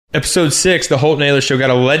Episode 6, the Holton Ahlers Show, got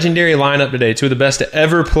a legendary lineup today. Two of the best to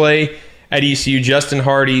ever play at ECU, Justin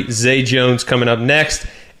Hardy, Zay Jones coming up next.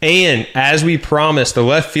 And as we promised, the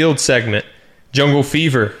left field segment, Jungle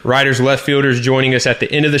Fever, Riders left fielders joining us at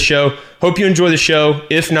the end of the show. Hope you enjoy the show.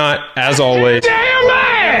 If not, as always.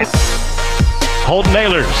 Holton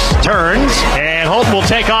Ahlers turns, and Holton will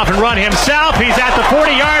take off and run himself. He's at the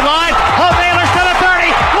 40-yard line. Holton Ahlers to the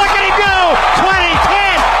 30. Look at him go! 20,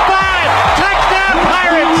 10, 5, touchdown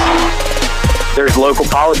Pirates! There's local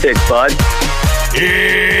politics, bud.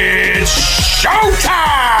 It's showtime!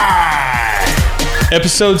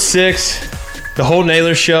 Episode 6, the Holton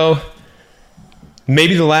Ahlers Show.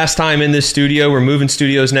 Maybe the last time in this studio. We're moving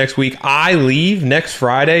studios next week. I leave next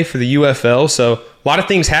Friday for the UFL, so a lot of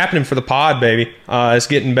things happening for the pod, baby. It's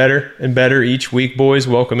getting better and better each week, boys.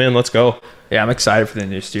 Welcome in. Let's go. Yeah, I'm excited for the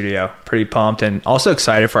new studio. Pretty pumped, and also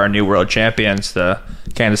excited for our new world champions, the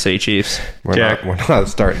Kansas City Chiefs. We're not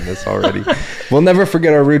starting this already. We'll never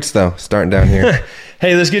forget our roots, though, starting down here.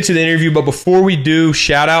 Hey, let's get to the interview, but before we do,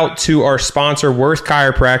 shout out to our sponsor, Worth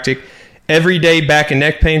Chiropractic. Every day, back and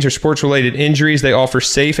neck pains or sports-related injuries, they offer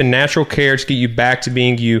safe and natural care to get you back to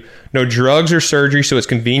being you. No drugs or surgery, so it's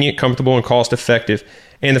convenient, comfortable, and cost-effective.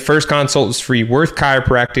 And the first consult is free. Worth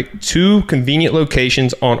Chiropractic, 2 convenient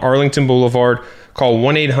locations on Arlington Boulevard. Call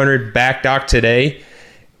 1-800-BACK-DOC today.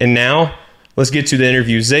 And now, let's get to the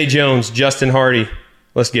interview. Zay Jones, Justin Hardy.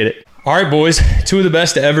 Let's get it. All right, boys. 2 of the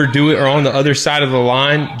best to ever do it are on the other side of the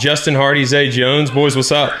line. Justin Hardy, Zay Jones. Boys,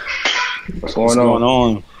 what's up? What's going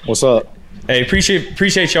on? What's up? Hey,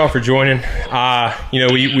 appreciate y'all for joining.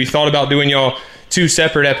 We thought about doing y'all 2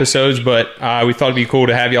 separate episodes, but we thought it'd be cool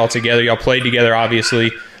to have y'all together. Y'all played together,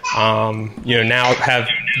 obviously. Now have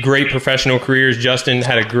great professional careers. Justin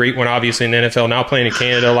had a great one, obviously, in the NFL. Now playing in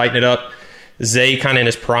Canada, lighting it up. Zay kind of in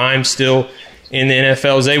his prime still in the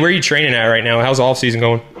NFL. Zay, where are you training at right now? How's the offseason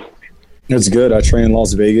going? It's good. I train in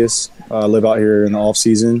Las Vegas. I live out here in the off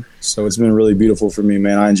season, so it's been really beautiful for me,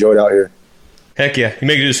 man. I enjoyed out here. Heck yeah. You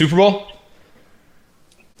make it to the Super Bowl?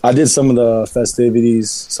 I did some of the festivities,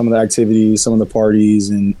 some of the activities, some of the parties,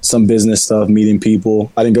 and some business stuff, meeting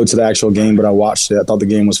people. I didn't go to the actual game, but I watched it. I thought the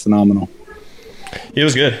game was phenomenal. It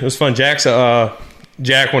was good. It was fun. Jack,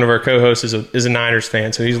 one of our co-hosts, is a Niners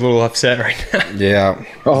fan, so he's a little upset right now. Yeah.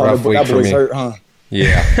 Rough week for me. Hurt, huh?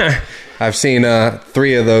 Yeah. I've seen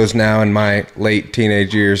 3 of those now in my late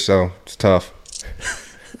teenage years, so it's tough.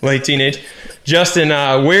 Late teenage. Justin,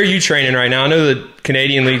 where are you training right now? I know the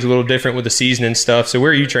Canadian League's a little different with the season and stuff, so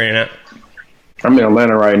where are you training at? I'm in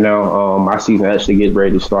Atlanta right now. My season actually gets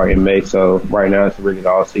ready to start in May, so right now it's really the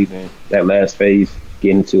all season. That last phase,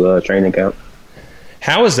 getting into training camp.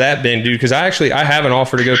 How has that been, dude? Because I have an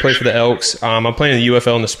offer to go play for the Elks. I'm playing in the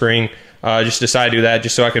UFL in the spring. Just decided to do that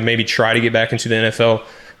just so I could maybe try to get back into the NFL.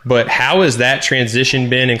 But how has that transition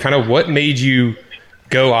been, and kind of what made you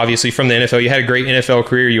go, obviously, from the NFL? You had a great NFL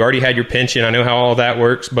career. You already had your pension. I know how all that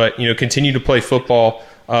works, but, continue to play football.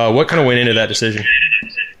 What kind of went into that decision?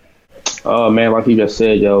 Man, like you just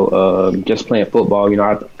said, just playing football,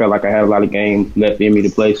 I felt like I had a lot of games left in me to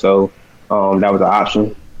play, so that was an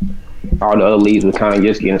option. All the other leagues were kind of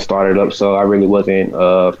just getting started up, so I really wasn't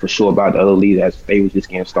for sure about the other leagues as they was just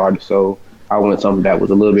getting started. So I wanted something that was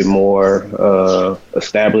a little bit more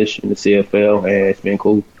established in the CFL, and it's been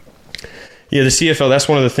cool. Yeah, the CFL, that's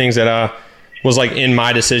one of the things that was like in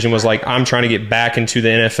my decision was like, I'm trying to get back into the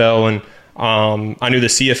NFL. And I knew the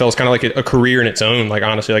CFL is kind of like a career in its own. Like,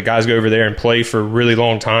 honestly, like guys go over there and play for really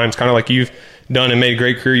long times, kind of like you've done and made a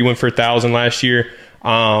great career. You went for 1,000 last year.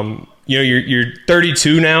 You're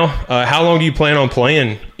 32 now. How long do you plan on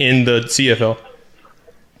playing in the CFL?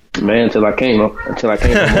 Man, until I came up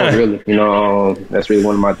really. That's really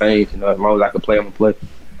one of my things. As long as I can play, I'm going to play.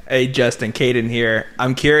 Hey, Justin, Caden here.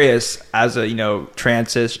 I'm curious, as a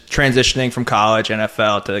transitioning from college,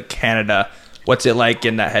 NFL to Canada, what's it like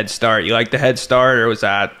getting that head start? You like the head start, or was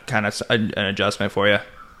that kind of an adjustment for you?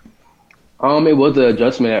 It was an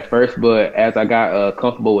adjustment at first, but as I got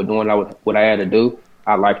comfortable with doing what I had to do,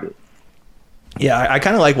 I liked it. Yeah, I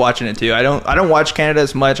kind of like watching it too. I don't watch Canada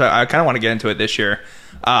as much. I kind of want to get into it this year.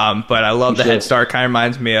 But I love the head start. Kind of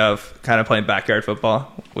reminds me of kind of playing backyard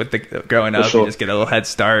football with the growing up. You just get a little head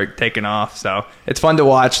start, taking off. So it's fun to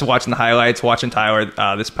watch, watching the highlights, watching Tyler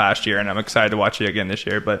this past year, and I'm excited to watch you again this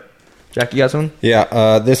year. But Jack, you got something?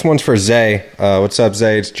 Yeah, this one's for Zay. What's up,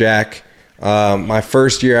 Zay? It's Jack. My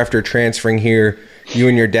first year after transferring here, you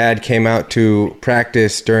and your dad came out to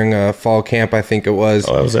practice during a fall camp, I think it was.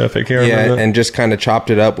 Oh, that was epic. Yeah, and just kind of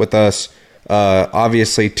chopped it up with us.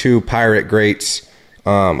 Obviously, two Pirate greats.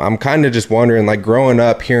 I'm kind of just wondering, like growing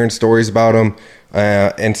up, hearing stories about him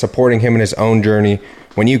and supporting him in his own journey,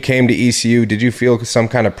 when you came to ECU, did you feel some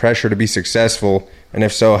kind of pressure to be successful? And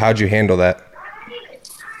if so, how'd you handle that?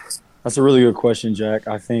 That's a really good question, Jack.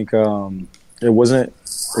 I think it wasn't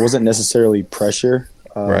necessarily pressure.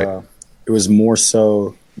 Right. It was more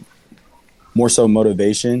so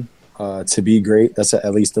motivation to be great. That's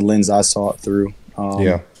at least the lens I saw it through.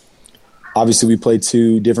 Obviously, we played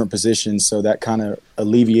 2 different positions, so that kind of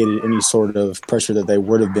alleviated any sort of pressure that they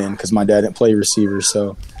would have been because my dad didn't play receiver.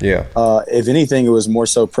 So, if anything, it was more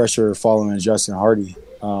so pressure following Justin Hardy.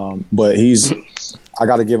 But I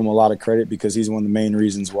got to give him a lot of credit because he's one of the main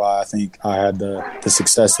reasons why I think I had the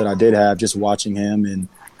success that I did have just watching him and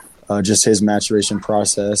just his maturation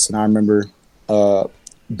process. And I remember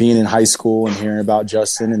being in high school and hearing about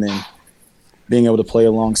Justin and then being able to play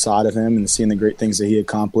alongside of him and seeing the great things that he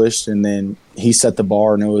accomplished. And then he set the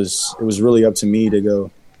bar, and it was really up to me to go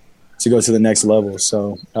to the next level.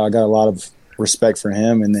 So I got a lot of respect for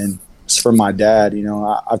him. And then for my dad,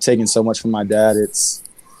 I've taken so much from my dad.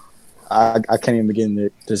 I can't even begin to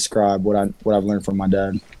describe what I've learned from my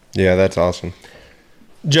dad. Yeah, that's awesome.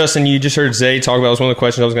 Justin, you just heard Zay talk about, it was one of the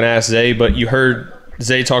questions I was going to ask Zay, but you heard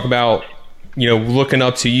Zay talk about, looking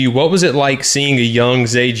up to you. What was it like seeing a young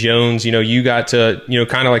Zay Jones? You got to,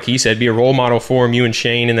 kind of like he said, be a role model for him, you and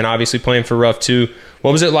Shane, and then obviously playing for Ruff too.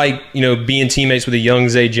 What was it like, being teammates with a young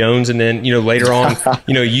Zay Jones, and then, later on,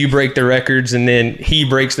 you break the records and then he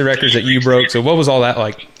breaks the records that you broke. So what was all that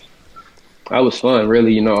like? That was fun,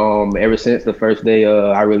 really. Ever since the first day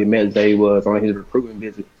I really met Zay was on his recruiting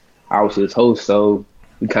visit. I was his host, so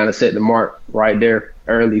we kind of set the mark right there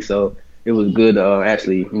early. So it was good to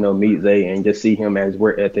actually, meet Zay and just see him as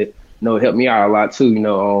work ethic. It helped me out a lot too.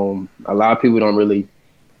 A lot of people don't really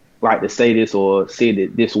like to say this or say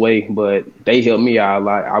it this way, but they helped me out a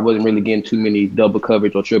lot. I wasn't really getting too many double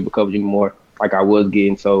coverage or triple coverage anymore like I was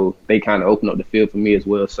getting. So they kind of opened up the field for me as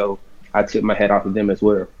well. So I took my hat off of them as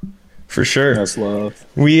well. For sure. That's love.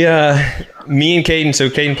 Me and Caden, so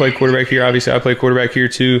Caden played quarterback here. Obviously, I played quarterback here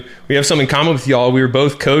too. We have something in common with y'all. We were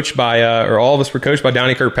both coached by, or all of us were coached by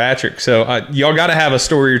Donnie Kirkpatrick. So y'all got to have a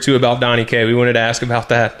story or two about Donnie K. We wanted to ask about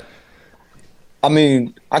that. I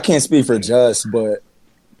mean, I can't speak for Just, but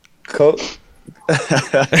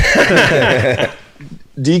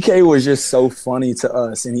DK was just so funny to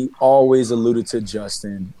us, and he always alluded to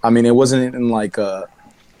Justin. I mean, it wasn't in like a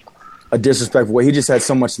disrespectful way. He just had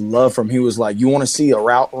so much love from him. He was like, you want to see a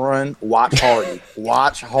route run? Watch Hardy.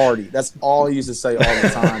 Watch Hardy. That's all he used to say all the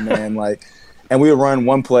time, man. Like, and we would run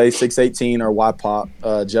one play, 618 or Y pop.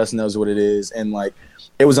 Justin knows what it is. And like,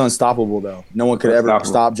 it was unstoppable though. No one could ever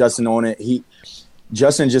stop Justin on it.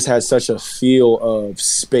 Justin just has such a feel of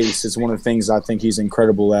space. It's one of the things I think he's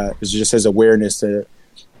incredible at, is just his awareness to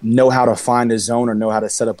know how to find a zone or know how to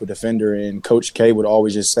set up a defender. And Coach K would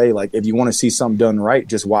always just say, like, if you want to see something done right,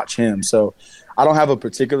 just watch him. So I don't have a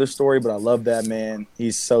particular story, but I love that man.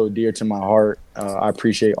 He's so dear to my heart. I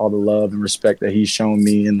appreciate all the love and respect that he's shown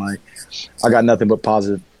me. And, like, I got nothing but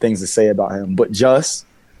positive things to say about him. But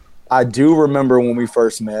I do remember when we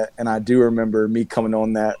first met, and I do remember me coming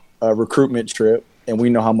on that recruitment trip. And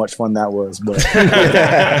we know how much fun that was, but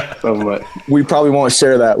So much. we probably won't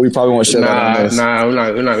share that. We're not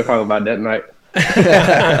gonna talk about that night.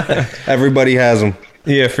 Everybody has them.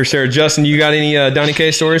 Yeah, for sure. Justin, you got any Donnie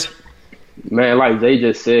K stories? Man, like Zay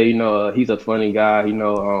just said, he's a funny guy.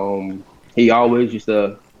 He always used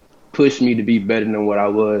to push me to be better than what I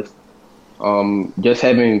was. Just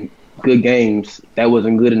having good games, that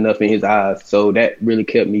wasn't good enough in his eyes. So that really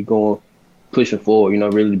kept me going, pushing forward,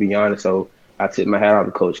 really, to be honest. So I tip my hat off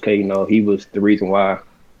to Coach K. He was the reason why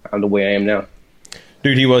I'm the way I am now.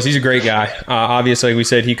 Dude, he was. He's a great guy. Obviously, like we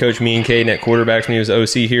said, he coached me and Caden at quarterbacks when he was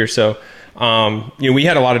OC here. So, we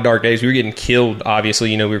had a lot of dark days. We were getting killed,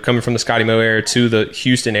 obviously. We were coming from the Scotty Moe era to the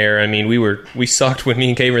Houston era. I mean, we sucked when me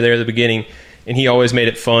and Caden were there at the beginning, and he always made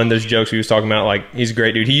it fun. Those jokes he was talking about, like, he's a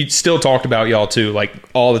great dude. He still talked about y'all, too, like,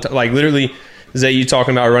 all the time. Like, literally, Zay, you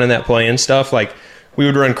talking about running that play and stuff, like, we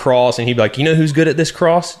would run cross, and he'd be like, who's good at this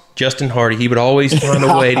cross? Justin Hardy. He would always find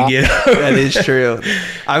a way to get That is true.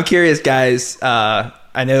 I'm curious, guys. I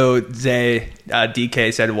know Zay,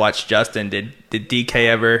 DK said watch Justin. Did DK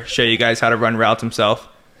ever show you guys how to run routes himself?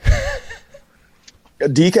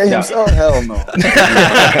 DK himself? Hell no.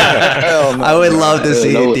 Hell no. I would love to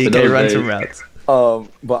see DK run some routes.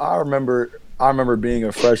 But I remember being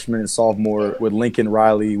a freshman and sophomore with Lincoln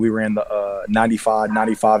Riley. We ran the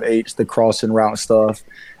 95H, the crossing route stuff.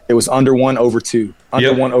 It was under 1 over 2.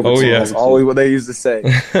 Under 1 over 2. Yeah. That's always what they used to say.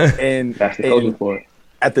 And that's the coaching for it.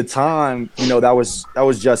 At the time, that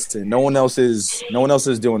was Justin. No one else is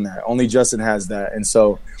doing that. Only Justin has that. And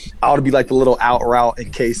so I would be like the little out route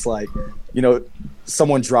in case, like,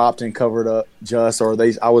 someone dropped and covered up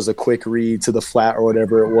I was a quick read to the flat or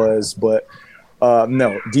whatever it was. But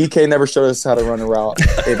no, DK never showed us how to run a route.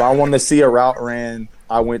 If I wanted to see a route ran,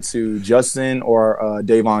 I went to Justin or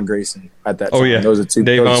Davon Grayson at that time. Oh, yeah. Those are two.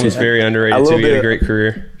 Davon was very underrated, too. He had a great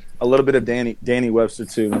career. A little bit of Danny Webster,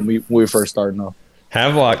 too, when we were first starting off.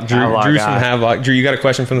 Havelock. Drew's from Havelock. Drew, you got a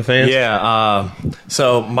question from the fans? Yeah.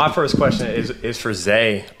 So my first question is for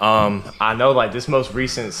Zay. I know, like, this most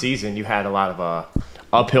recent season, you had a lot of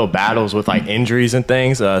uphill battles with, like, injuries and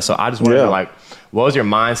things. So I just wondered, like, what was your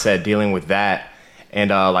mindset dealing with that? And,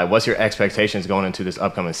 like, what's your expectations going into this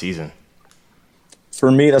upcoming season? For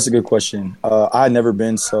me, that's a good question. I had never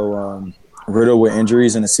been so riddled with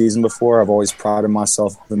injuries in a season before. I've always prided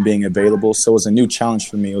myself in being available. So it was a new challenge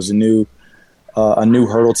for me. It was a new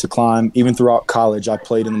hurdle to climb. Even throughout college, I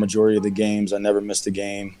played in the majority of the games. I never missed a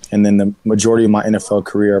game. And then the majority of my NFL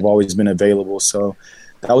career, I've always been available. So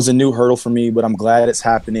that was a new hurdle for me, but I'm glad it's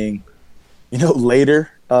happening, later,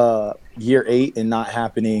 year 8, and not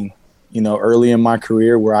happening, early in my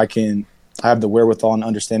career where I have the wherewithal and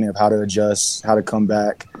understanding of how to adjust, how to come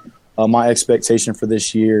back. My expectation for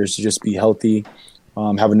this year is to just be healthy,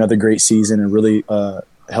 have another great season, and really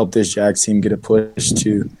help this Jags team get a push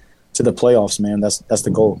to the playoffs, man. That's the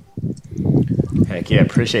goal. Heck yeah,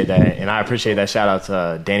 appreciate that. And I appreciate that shout out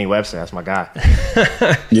to Danny Webster. That's my guy.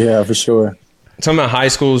 Yeah, for sure. Talking about high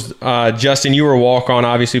schools, Justin, you were a walk-on,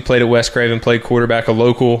 obviously played at West Craven, played quarterback, a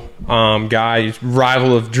local guy,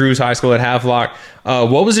 rival of Drew's high school at Havelock.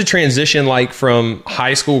 What was the transition like from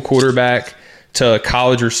high school quarterback to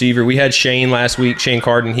college receiver? We had Shane last week, Shane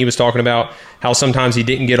Carden. He was talking about how sometimes he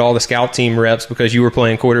didn't get all the scout team reps because you were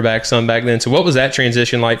playing quarterback some back then. So what was that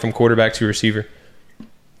transition like from quarterback to receiver?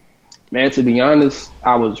 Man, to be honest,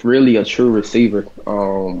 I was really a true receiver.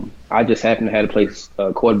 I just happened to have to play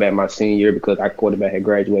quarterback my senior year because our quarterback had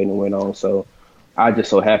graduated and went on. So I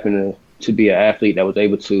just so happened to be an athlete that was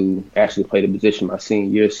able to actually play the position my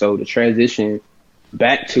senior year. So the transition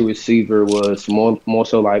back to receiver was more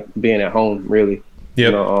so like being at home, really.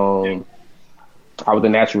 Yep. I was a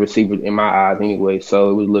natural receiver in my eyes anyway,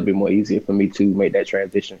 so it was a little bit more easier for me to make that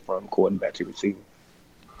transition from quarterback to receiver.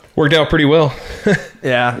 Worked out pretty well.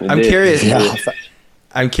 Yeah, I'm curious. Yeah.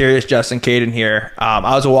 I'm curious, Justin, Caden here.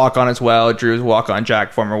 I was a walk-on as well. Drew was a walk-on.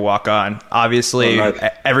 Jack, former walk-on. Obviously,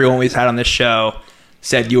 everyone we've had on this show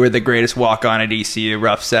said you were the greatest walk-on at ECU.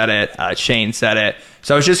 Ruff said it. Shane said it.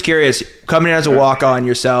 So I was just curious, coming in as a walk-on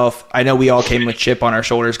yourself, I know we all came with chip on our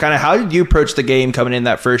shoulders. Kind of how did you approach the game coming in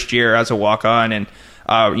that first year as a walk-on? And,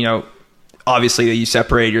 obviously you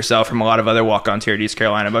separated yourself from a lot of other walk-ons here at East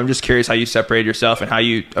Carolina, but I'm just curious how you separated yourself and how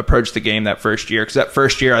you approached the game that first year. Because that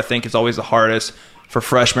first year, I think, is always the hardest for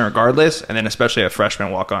freshmen regardless, and then especially a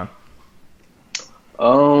freshman walk-on.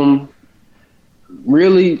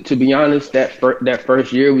 Really, to be honest, that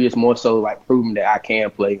first year was just more so like proving that I can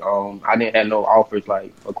play. I didn't have no offers,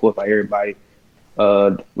 like, of course, like everybody.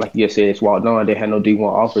 Like you said, it's walked on. They had no D1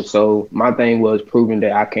 offers. So my thing was proving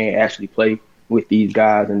that I can actually play with these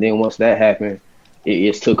guys. And then once that happened, it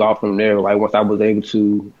just took off from there. Like, once I was able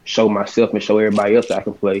to show myself and show everybody else that I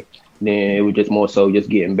can play, then it was just more so just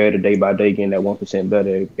getting better day by day, getting that 1%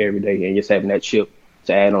 better every day, and just having that chip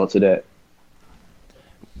to add on to that.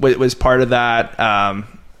 Was part of that kind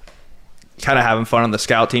of having fun on the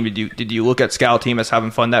scout team? Did you look at scout team as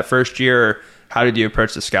having fun that first year, or how did you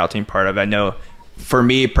approach the scout team part of it? I know for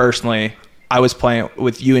me personally, I was playing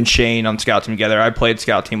with you and Shane on scout team together. I played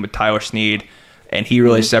scout team with Tyler Sneed, and he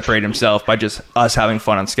really separated himself by just us having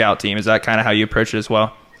fun on scout team. Is that kind of how you approach it as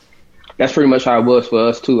well? That's pretty much how it was for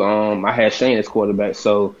us too. I had Shane as quarterback,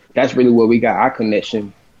 so that's really where we got our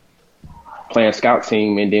connection, playing scout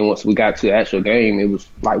team. And then once we got to the actual game, it was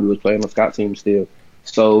like we was playing on scout team still.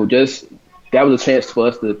 So just that was a chance for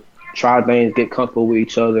us to try things, get comfortable with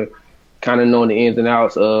each other, kind of knowing the ins and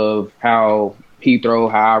outs of how he throw,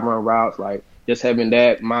 how I run routes. Like, just having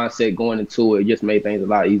that mindset going into it just made things a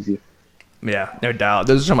lot easier. Yeah, no doubt.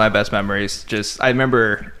 Those are some of my best memories. I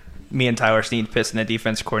remember me and Tyler Sneed pissing the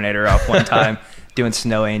defense coordinator off one time doing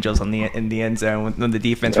snow angels in the end zone when the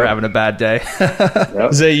defense were having a bad day.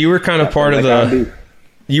 Zay, you were kind of part of the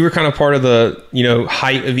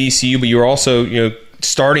height of ECU, but you were also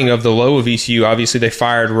starting of the low of ECU. Obviously, they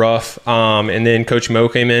fired Ruff, and then Coach Mo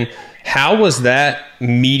came in. How was that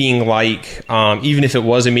meeting like? Even if it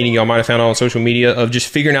was a meeting y'all might have found out on social media, of just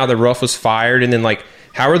figuring out that Ruff was fired, and then like,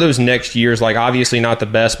 how are those next years like? Obviously not the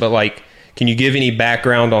best, but like, can you give any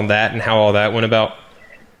background on that and how all that went about?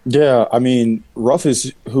 Yeah, I mean, Ruff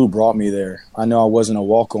is who brought me there. I know I wasn't a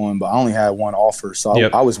walk-on, but I only had one offer, so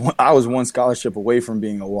Yep. I was one scholarship away from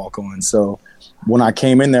being a walk-on. So when I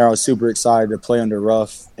came in there, I was super excited to play under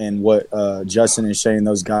Ruff and what Justin and Shane,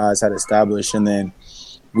 those guys, had established. And then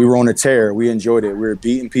we were on a tear. We enjoyed it. We were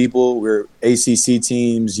beating people. We were ACC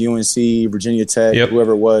teams, UNC, Virginia Tech, Yep.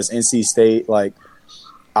 whoever it was, NC State. Like,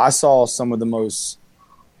 I saw some of the most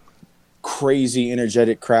crazy,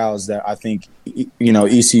 energetic crowds that I think,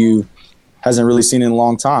 ECU hasn't really seen in a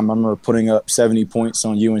long time. I remember putting up 70 points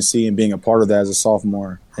on UNC and being a part of that as a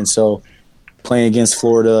sophomore. And so playing against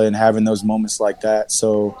Florida and having those moments like that.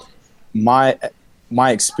 So my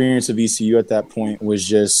experience of ECU at that point was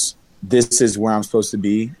just, this is where I'm supposed to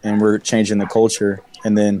be, and we're changing the culture.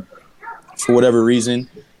 And then for whatever reason,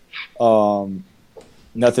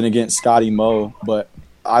 nothing against Scotty Moe, but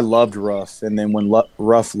I loved Ruff. And then when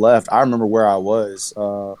Ruff left, I remember where I was.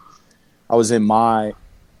 I was in my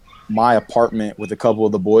apartment with a couple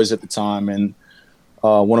of the boys at the time, and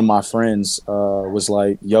one of my friends was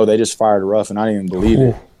like, "Yo, they just fired Ruff," and I didn't even believe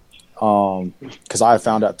it, because I had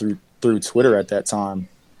found out through Twitter at that time,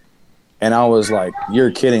 and I was like,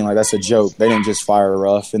 "You're kidding! Like, that's a joke. They didn't just fire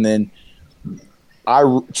Ruff." And then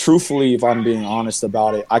truthfully, if I'm being honest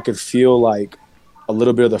about it, I could feel like a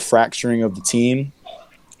little bit of the fracturing of the team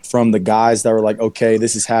from the guys that were like, "Okay,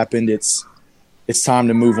 this has happened. It's time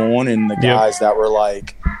to move on," and the guys that were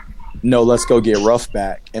like, "No, let's go get Ruff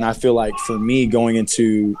back." And I feel like for me, going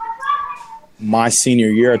into my senior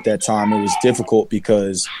year at that time, it was difficult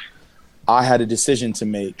because I had a decision to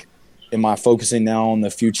make. Am I focusing now on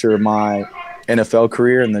the future of my NFL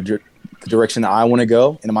career and the direction that I want to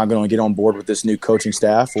go? And am I going to get on board with this new coaching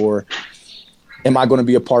staff, or am I going to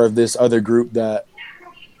be a part of this other group that,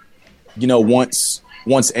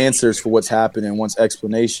 wants answers for what's happened and wants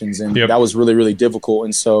explanations? And that was really, really difficult.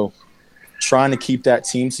 And so trying to keep that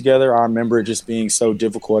team together, I remember it just being so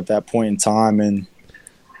difficult at that point in time. And,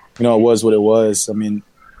 it was what it was. I mean,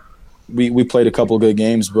 we played a couple of good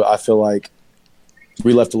games, but I feel like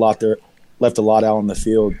we left a lot out on the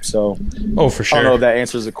field. So, for sure. I don't know if that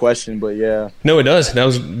answers the question, but yeah. No, it does. That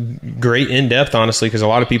was great in depth, honestly, because a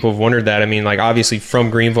lot of people have wondered that. I mean, like, obviously from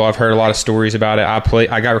Greenville, I've heard a lot of stories about it.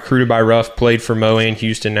 I got recruited by Ruff, played for Mo and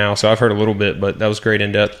Houston now, so I've heard a little bit, but that was great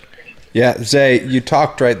in depth. Yeah, Zay, you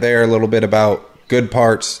talked right there a little bit about good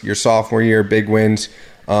parts, your sophomore year, big wins,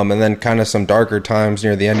 and then kind of some darker times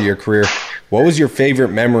near the end of your career. What was your favorite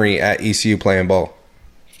memory at ECU playing ball?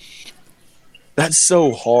 That's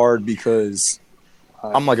so hard because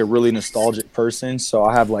I'm like a really nostalgic person, so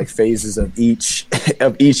I have like phases of each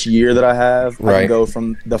year that I have. Right. I can go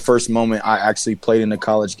from the first moment I actually played in a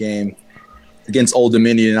college game against Old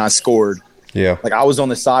Dominion and I scored. Yeah. Like, I was on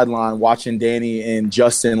the sideline watching Danny and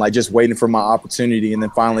Justin, like, just waiting for my opportunity, and then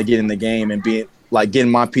finally getting the game and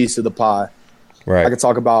getting my piece of the pie. Right. I could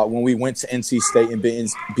talk about when we went to NC State and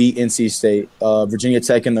beat NC State, Virginia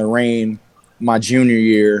Tech in the rain my junior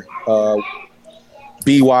year,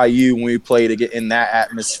 BYU when we played in that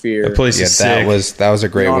atmosphere. That place is sick. That was a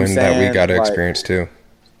great win that we got to Like, experience too.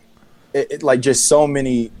 It like, just so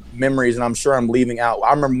many memories, and I'm sure I'm leaving out.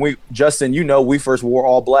 I remember Justin, we first wore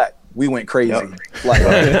all black. We went crazy. Yep.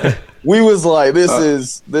 Like, we was like, this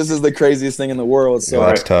is the craziest thing in the world. So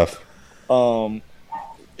that's tough.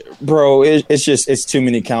 Bro, it's too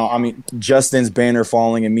many count. I mean, Justin's banner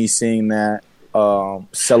falling and me seeing that,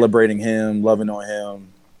 celebrating him, loving on him.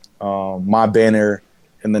 My banner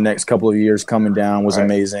in the next couple of years coming down was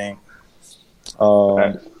amazing.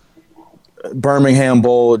 Birmingham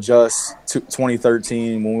Bowl, just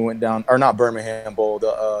 2013 when we went down, or not Birmingham Bowl,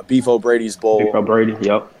 the Beef O'Brady's Bowl. Beef O'Brady,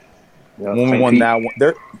 yep. When we won that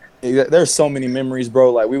one, there's so many memories,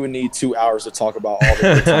 bro. Like, we would need 2 hours to talk about all the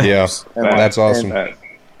good times. Yeah, and that's awesome.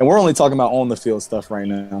 And we're only talking about on the field stuff right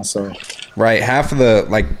now. So, right,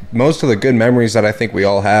 most of the good memories that I think we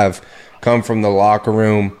all have come from the locker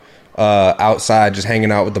room, outside, just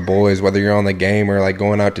hanging out with the boys, whether you're on the game or like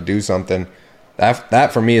going out to do something.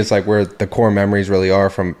 That for me is like where the core memories really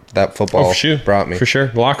are from that football brought me. For sure.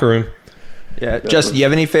 The locker room. Yeah. Justin, do you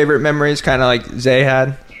have any favorite memories kind of like Zay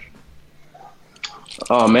had?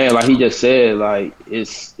 Oh man, like he just said, like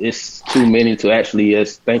it's too many to actually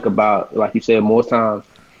just think about. Like you said, more time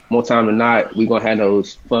than not, we're gonna have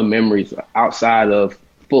those fun memories outside of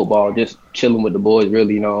football, just chilling with the boys.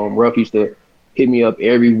 Really, Ruff used to hit me up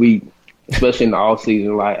every week, especially in the off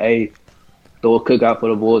season. Like, hey, throw a cookout for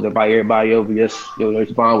the boys, invite everybody over, just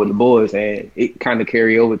respond with the boys, and it kind of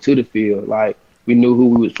carried over to the field. Like, we knew who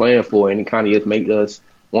we was playing for, and it kind of just made us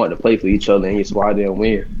want to play for each other and just go out there and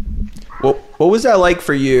win. Well, what was that like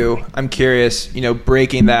for you? I'm curious,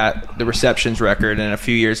 breaking the receptions record, and a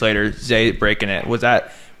few years later, Zay breaking it. Was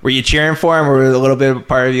that Were you cheering for him, or was a little bit of a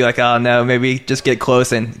part of you like, oh no, maybe just get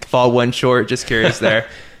close and fall one short? Just curious there.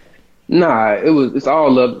 Nah, it's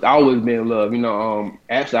all love. Always been love.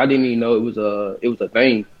 Actually, I didn't even know it was a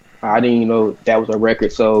thing. I didn't even know that was a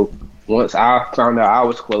record. So once I found out I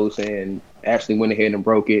was close and actually went ahead and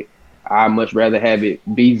broke it, I much rather have it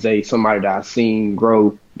be somebody that I've seen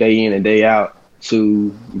grow day in and day out to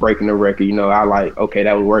breaking the record. I like, okay,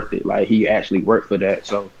 that was worth it. Like, he actually worked for that.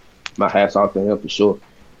 So my hat's off to him for sure.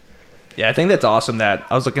 Yeah, I think that's awesome that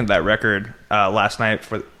I was looking at that record last night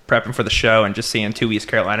for prepping for the show and just seeing 2 East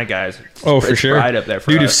Carolina guys. For sure. Right up there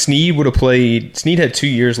for Dude, us. if Snead would have played, Snead had 2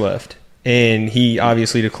 years left, and he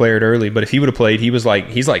obviously declared early, but if he would have played, he's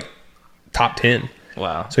like top 10.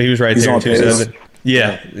 Wow. So he was right He's there on in 2-7.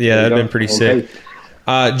 Yeah, that'd been pretty sick.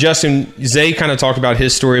 Justin, Zay kind of talked about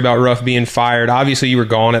his story about Ruff being fired. Obviously, you were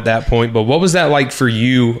gone at that point, but what was that like for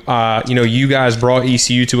you? You guys brought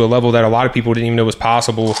ECU to a level that a lot of people didn't even know was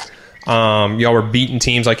possible. Y'all were beating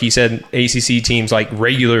teams, like he said, ACC teams, like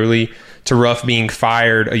regularly, to Ruff being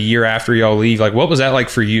fired a year after y'all leave. Like, what was that like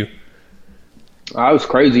for you? I was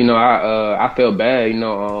crazy. I felt bad,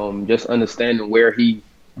 just understanding where he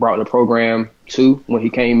brought the program to when he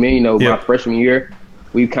came in. My freshman year,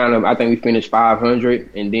 I think we finished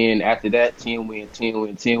 500, and then after that, 10 wins.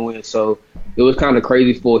 So it was kind of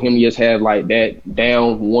crazy for him to just have like that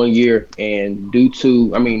down 1 year, and due to,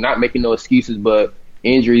 not making no excuses, but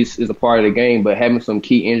injuries is a part of the game, but having some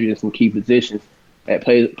key injuries in some key positions that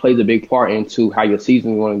plays a big part into how your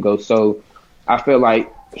season is going to go. So I felt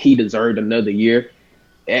like he deserved another year,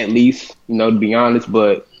 at least, to be honest.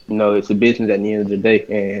 But, it's a business at the end of the day.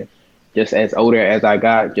 And just as older as I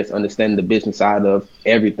got, just understanding the business side of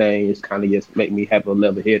everything is kind of just make me have a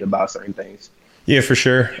level head about certain things. Yeah, for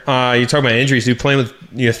sure. You talk about injuries. Dude, playing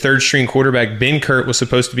with third string quarterback Ben Kurt was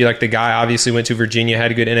supposed to be like the guy. Obviously, went to Virginia,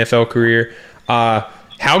 had a good NFL career.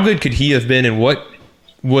 How good could he have been, and what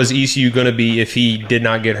was ECU going to be if he did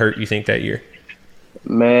not get hurt, you think, that year?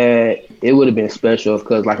 Man, it would have been special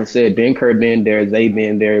because, like I said, Ben Kurt been there, Zay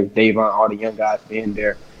been there, Davon, all the young guys been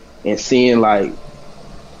there, and seeing the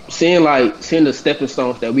stepping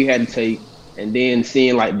stones that we had to take, and then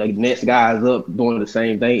seeing like the next guys up doing the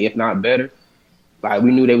same thing, if not better. Like,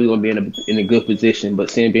 we knew they were going to be in a good position,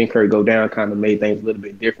 but seeing Ben Kurt go down kind of made things a little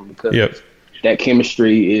bit different because that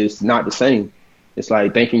chemistry is not the same. It's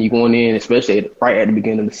like thinking you're going in, especially right at the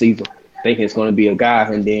beginning of the season, thinking it's going to be a guy,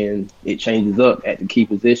 and then it changes up at the key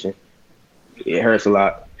position. It hurts a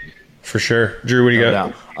lot. For sure. Drew, what do you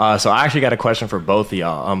got? So I actually got a question for both of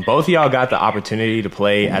y'all. Both of y'all got the opportunity to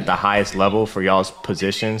play at the highest level for y'all's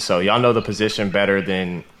position, so y'all know the position better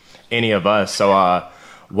than any of us. So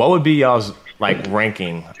what would be y'all's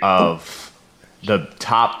ranking of the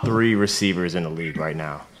top 3 receivers in the league right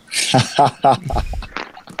now?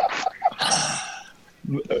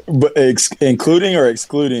 But including or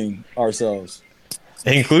excluding ourselves?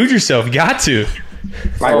 Include yourself. You got to.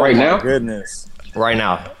 Right now? Goodness. Right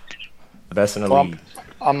now. The best in the league.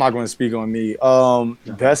 I'm not going to speak on me.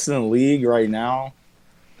 Best in the league right now.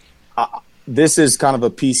 This is kind of a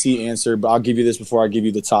PC answer, but I'll give you this before I give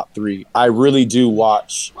you the top 3. I really do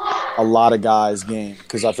watch a lot of guys' game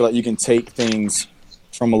because I feel like you can take things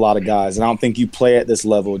from a lot of guys. And I don't think you play at this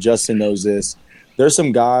level. Justin knows this. There's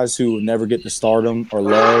some guys who never get to stardom or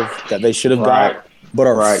love that they should have got, but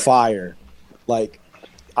are fire. Like,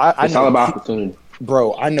 it's all about opportunity.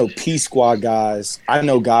 Bro, I know P squad guys. I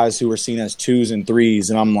know guys who are seen as 2s and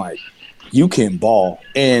 3s, and I'm like, you can ball.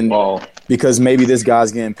 And because maybe this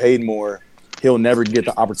guy's getting paid more, he'll never get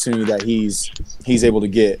the opportunity that he's able to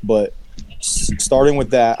get. But starting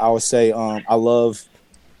with that, I would say I love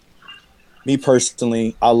watching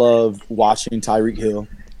Tyreek Hill.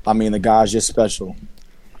 The guy's just special.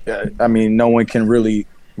 No one can really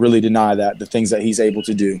deny that, the things that he's able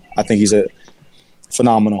to do. I think he's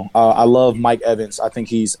phenomenal. I love Mike Evans. I think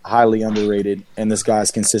he's highly underrated, and this guy's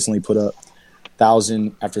consistently put up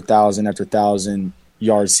 1,000 after 1,000 after 1,000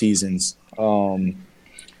 yard seasons. Following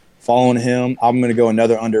him, I'm going to go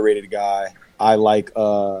another underrated guy. I like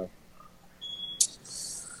I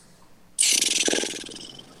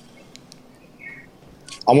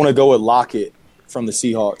want to go with Lockett from the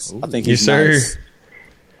Seahawks. I think he's nice.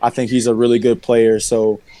 I think he's a really good player.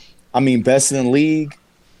 So, best in the league,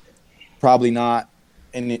 probably not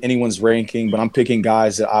in anyone's ranking, but I'm picking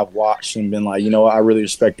guys that I've watched and been like, I really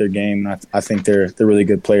respect their game. And I think they're really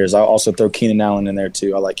good players. I'll also throw Keenan Allen in there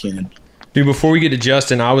too. I like Keenan. Dude, before we get to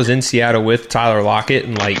Justin, I was in Seattle with Tyler Lockett,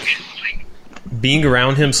 and being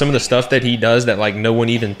around him, some of the stuff that he does that no one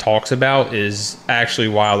even talks about is actually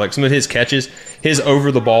wild. Some of his catches, his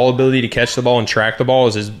over the ball ability to catch the ball and track the ball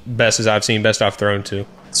is as best as I've seen, best I've thrown to.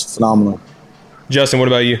 It's phenomenal. Justin, what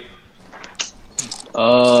about you?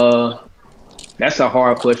 That's a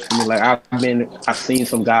hard question for me. Like I've seen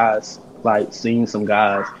some guys.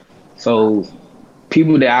 So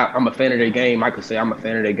people that I'm a fan of their game, I could say I'm a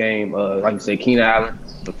fan of their game. Like you said, Keenan Allen,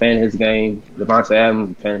 I'm a fan of his game. Devontae Adams,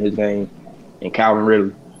 I'm a fan of his game, and Calvin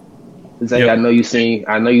Ridley. Zay, Yep. I know you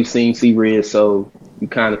seen C-Red, so you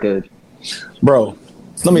kind of could. Bro,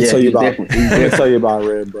 let me tell you he's about. different. Let me tell you about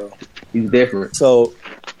Red, bro. He's different. So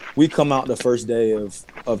we come out the first day of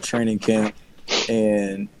training camp,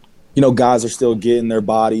 and guys are still getting their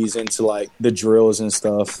bodies into like the drills and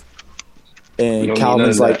stuff. And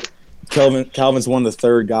Calvin's one of the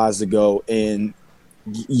third guys to go, and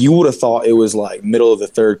you would have thought it was like middle of the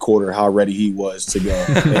third quarter how ready he was to go.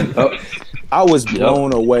 And I was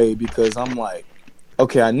blown away because I'm like,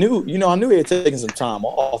 okay, I knew he had taken some time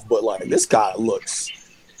off, but like this guy looks.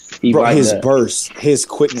 His burst, his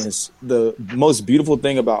quickness, the most beautiful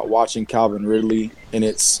thing about watching Calvin Ridley, and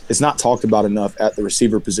it's not talked about enough at the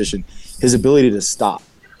receiver position, his ability to stop.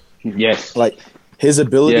 Yes. Like his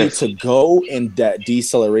ability to go and that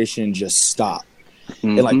deceleration just stop. Mm-hmm.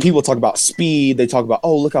 And like people talk about speed, they talk about,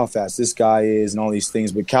 oh, look how fast this guy is and all these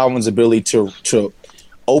things, but Calvin's ability to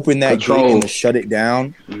open that gate and to shut it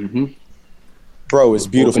down, bro, it's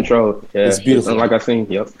beautiful. Control. Yeah. It's beautiful. Like I've seen,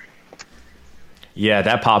 Yeah,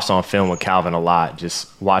 that pops on film with Calvin a lot. Just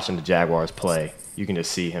watching the Jaguars play, you can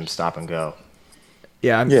just see him stop and go.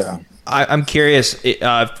 I'm curious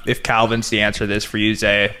if Calvin's the answer to this for you,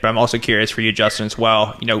 Zay, but I'm also curious for you, Justin, as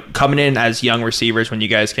well. Coming in as young receivers when you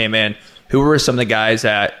guys came in, who were some of the guys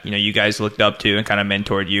that you guys looked up to and kind of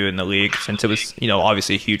mentored you in the league, since it was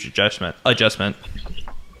obviously a huge adjustment? Josh,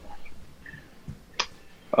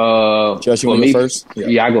 you want to go first?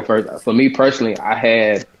 Yeah, I go first. For me personally, I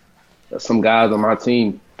had some guys on my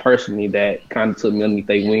team personally that kind of took me underneath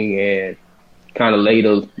their wing and kind of laid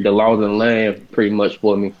the laws of the land pretty much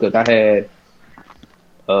for me. Because I had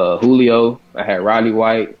Julio, I had Roddy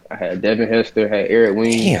White, I had Devin Hester, I had Eric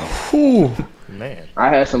Wing. Damn. Man. I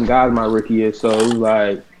had some guys my rookie year, so it was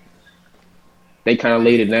like they kind of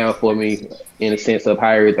laid it down for me in a sense of how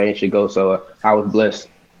everything should go. So I was blessed.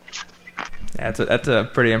 That's a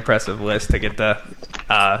pretty impressive list to get the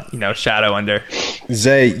shadow under.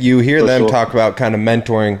 Zay, you hear For them sure. talk about kind of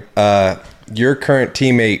mentoring. Your current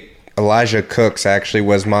teammate Elijah Cooks actually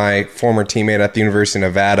was my former teammate at the University of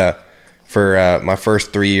Nevada for my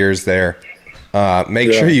first 3 years there.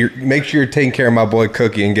 Make sure you're taking care of my boy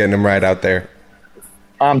Cookie and getting him right out there.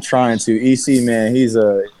 I'm trying to. EC, man, he's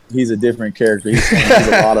a different character. He's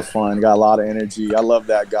a lot of fun, got a lot of energy. I love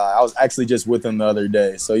that guy. I was actually just with him the other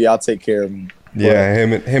day, so yeah, I'll take care of him. Yeah,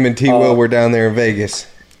 him and T. Will were down there in Vegas.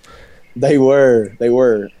 They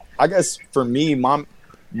were. I guess for me, mine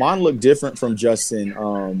looked different from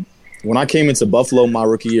Justin. When I came into Buffalo my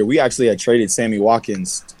rookie year, we actually had traded Sammy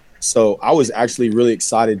Watkins, so I was actually really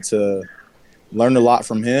excited to learn a lot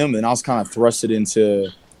from him, and I was kind of thrusted into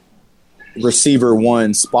receiver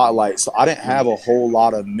one spotlight. So I didn't have a whole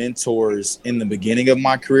lot of mentors in the beginning of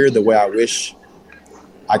my career the way I wish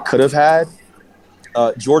I could have had.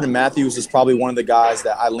 Jordan Matthews is probably one of the guys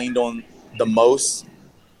that I leaned on the most.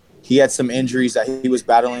 He had some injuries that he was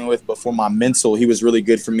battling with, but for my mental, he was really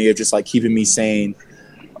good for me of just like keeping me sane.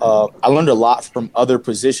 I learned a lot from other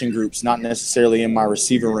position groups, not necessarily in my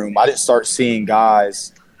receiver room. I didn't start seeing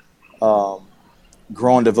guys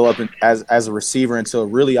grow and develop as a receiver until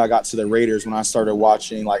really I got to the Raiders, when I started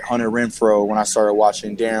watching like Hunter Renfrow, when I started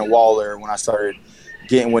watching Darren Waller, when I started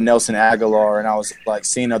getting with Nelson Aguilar, and I was like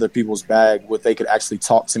seeing other people's bag, what they could actually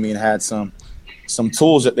talk to me and had some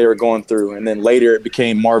tools that they were going through. And then later it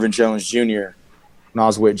became Marvin Jones Jr. when I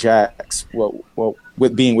was with Jax,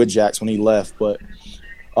 with being with Jax when he left. But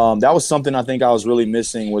that was something I think I was really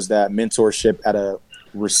missing, was that mentorship at a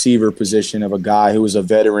receiver position of a guy who was a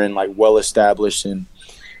veteran, like well established. And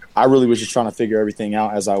I really was just trying to figure everything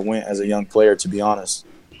out as I went as a young player, to be honest.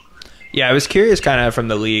 Yeah, I was curious kind of from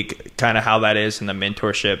the league, kind of how that is in the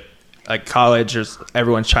mentorship. Like college,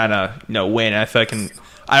 everyone's trying to win. I feel like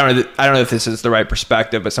I don't know if this is the right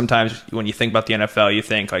perspective, but sometimes when you think about the NFL, you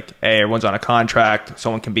think like, hey, everyone's on a contract,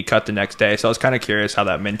 someone can be cut the next day. So I was kind of curious how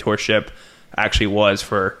that mentorship actually was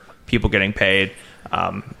for people getting paid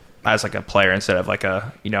as like a player instead of like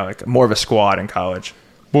like more of a squad in college.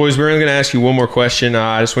 Boys, we're only going to ask you one more question.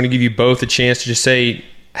 I just want to give you both a chance to just say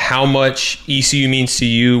how much ECU means to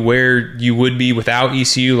you, where you would be without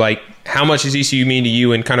ECU. Like, how much does ECU mean to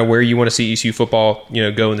you, and kind of where you want to see ECU football,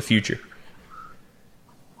 go in the future?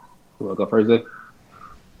 You want to go first, Zay?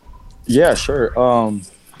 Yeah, sure.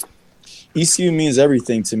 ECU means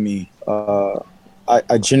everything to me.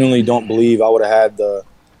 I genuinely don't believe I would have had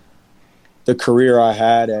the career I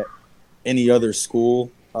had any other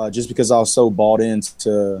school, just because I was so bought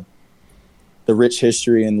into the rich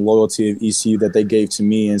history and loyalty of ECU that they gave to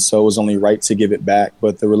me, and so it was only right to give it back.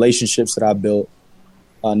 But the relationships that I built,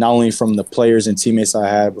 not only from the players and teammates I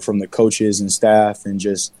had, but from the coaches and staff and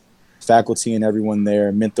just faculty and everyone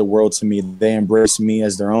there, meant the world to me. They embraced me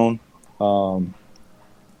as their own,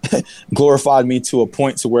 glorified me to a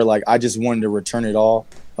point to where like I just wanted to return it all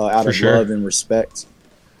out of love and respect.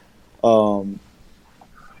 And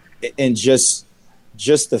just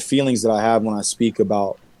the feelings that I have when I speak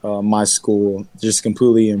about my school just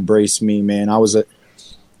completely embraced me, man. I was a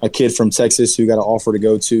kid from Texas who got an offer to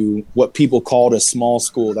go to what people called a small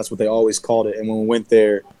school. That's what they always called it. And when we went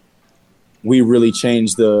there, we really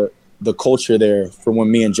changed the culture there from when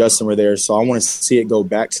me and Justin were there. So I want to see it go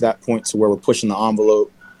back to that point to where we're pushing the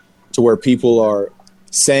envelope, to where people are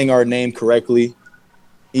saying our name correctly.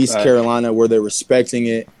 East Carolina, where they're respecting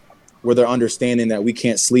it, where they're understanding that we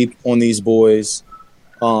can't sleep on these boys.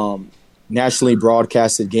 Nationally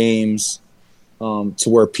broadcasted games, to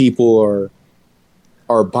where people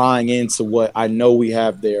are buying into what I know we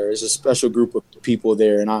have there. There's a special group of people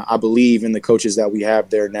there, and I believe in the coaches that we have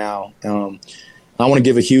there now. I want to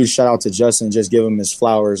give a huge shout out to Justin, just give him his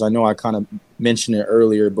flowers. I know I kind of mentioned it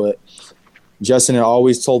earlier, but Justin had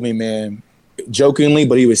always told me, man, jokingly,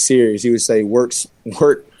 but he was serious. He would say, work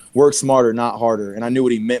smarter, not harder. And I knew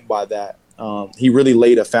what he meant by that. He really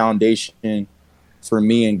laid a foundation for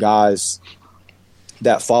me and guys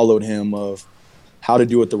that followed him of how to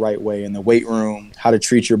do it the right way in the weight room, how to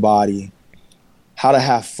treat your body, how to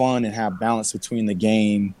have fun and have balance between the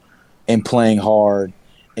game and playing hard,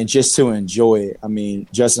 and just to enjoy it. I mean,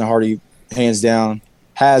 Justin Hardy, hands down,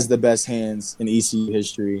 has the best hands in ECU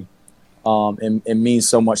history, and means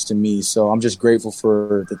so much to me. So I'm just grateful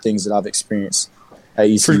for the things that I've experienced at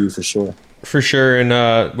ECU for sure. For sure.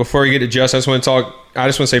 And before we get to Justin, I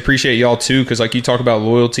just want to say appreciate y'all too, because like you talk about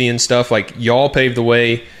loyalty and stuff, like y'all paved the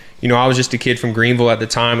way. You know, I was just a kid from Greenville at the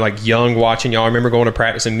time, like young, watching y'all. I remember going to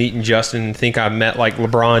practice and meeting Justin and think I met like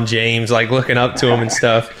LeBron James, like looking up to him and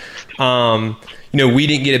stuff. You know, we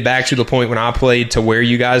didn't get it back to the point when I played to where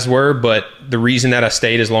you guys were, but the reason that I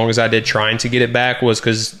stayed as long as I did trying to get it back was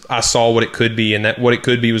because I saw what it could be, and that what it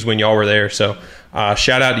could be was when y'all were there. So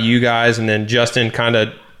shout out to you guys. And then Justin, kind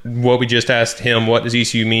of what we just asked him, what does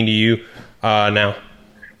ECU mean to you now?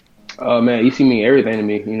 Man, ECU mean everything to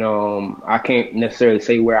me. You know, I can't necessarily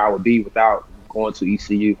say where I would be without going to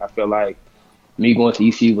ECU. I feel like me going to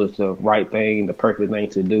ECU was the right thing, the perfect thing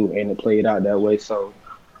to do, and to play it out that way. So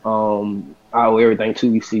I owe everything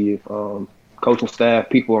to ECU. Coaching staff,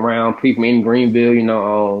 people around, people in Greenville, you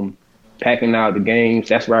know, packing out the games.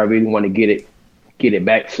 That's where I really want to get it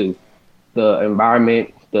back to. The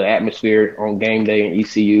environment, the atmosphere on game day in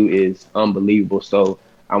ECU is unbelievable. So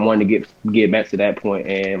I wanted to get back to that point.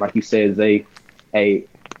 And like you said, Zay, hey,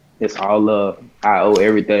 it's all love. I owe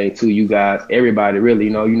everything to you guys, everybody, really.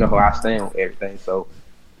 You know how I stand on everything. So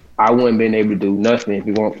I wouldn't have been able to do nothing if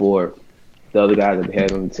it weren't for the other guys that they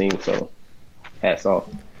had on the team. So hats off.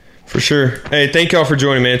 For sure. Hey, thank y'all for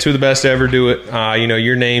joining, man. Two of the best to ever do it. You know,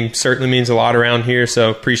 your name certainly means a lot around here, so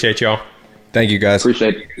appreciate y'all. Thank you, guys.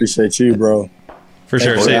 Appreciate you, bro. For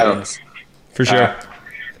sure. For sure.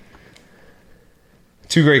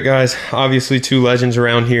 Two great guys. Obviously, two legends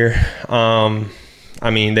around here. I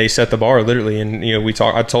mean, they set the bar literally, and you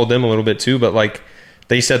know, I told them a little bit too, but like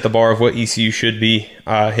they set the bar of what ECU should be.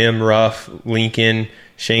 Him, Ruff, Lincoln,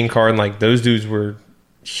 Shane Carden, like those dudes were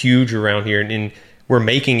huge around here, and we're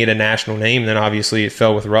making it a national name. Then obviously it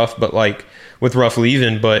fell with Ruff, but like with Ruff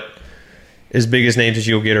leaving, but as big as names as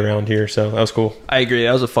you'll get around here. So that was cool. I agree.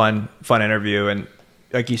 That was a fun interview. And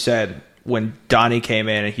like you said, when Donnie came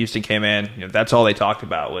in and Houston came in, you know, that's all they talked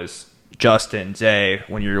about was Justin, Zay.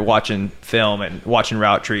 When you're watching film and watching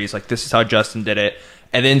route trees, like this is how Justin did it.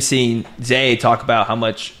 And then seeing Zay talk about how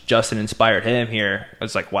much Justin inspired him here, it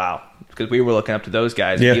was like, wow. Because we were looking up to those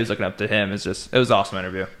guys, and he was looking up to him. It was an awesome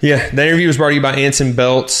interview. Yeah, the interview was brought to you by Anson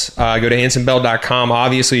Belts. Go to AnsonBelt.com.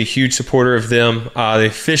 Obviously, a huge supporter of them. The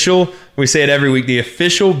official, we say it every week, the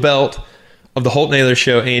official belt of the Holton Ahlers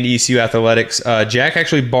Show and ECU Athletics. Jack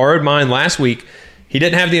actually borrowed mine last week. He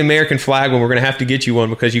didn't have the American flag one. We're going to have to get you one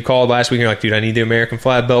because you called last week and you're like, dude, I need the American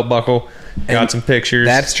flag belt buckle. Got some pictures.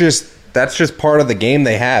 That's just part of the game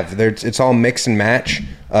they have. It's all mix and match.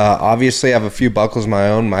 Obviously, I have a few buckles of my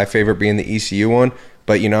own, my favorite being the ECU one.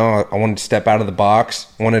 But, you know, I wanted to step out of the box,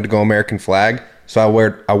 wanted to go American flag. So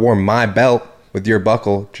I wore my belt with your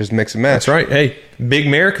buckle, just mix and match. That's right. Hey, big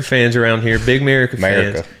America fans around here. Big America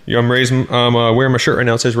fans. I'm wearing my shirt right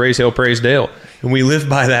now. It says Raise Hell, Praise Dale. And we live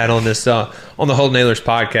by that on this on the Holton Ahlers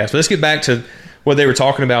podcast. But let's get back to what they were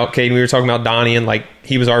talking about, Caden, we were talking about Donnie, and like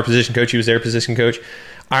he was our position coach, he was their position coach.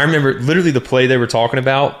 I remember literally the play they were talking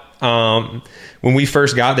about. When we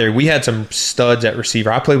first got there, we had some studs at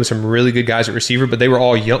receiver. I played with some really good guys at receiver, but they were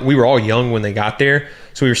all young. We were all young when they got there,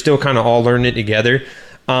 so we were still kind of all learning it together.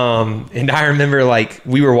 And I remember like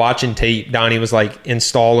we were watching tape. Donnie was like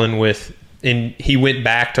installing with, and he went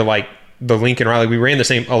back to like the Lincoln Riley. We ran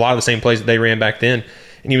a lot of the same plays that they ran back then,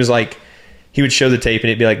 and he was like, he would show the tape and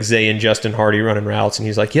it'd be like Zay and Justin Hardy running routes, and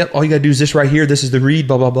he's like, "Yep, all you gotta do is this right here. This is the read,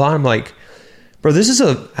 blah blah blah." I'm like, bro, this is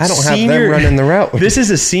I don't have them running the route. This is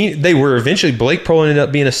a senior. They were eventually, Blake Prohl ended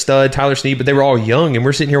up being a stud, Tyler Snead, but they were all young, and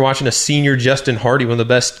we're sitting here watching a senior Justin Hardy, one of the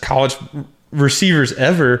best college receivers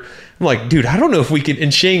ever. I'm like, dude, I don't know if we could.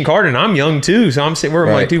 And Shane Carter, and I'm young too, so I'm sitting. I'm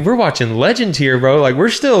like, dude, we're watching legends here, bro. Like we're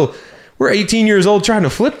 18 years old trying to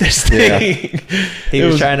flip this thing. Yeah. He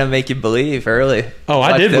was trying to make you believe early. Oh,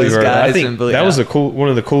 I did believe early. I think that was one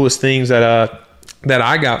of the coolest things that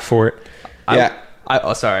I got for it. Yeah. I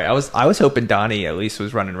was hoping Donnie at least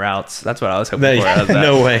was running routes. That's what I was hoping for.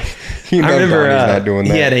 No way. I remember not doing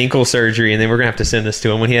that. He had ankle surgery, and then we're gonna have to send this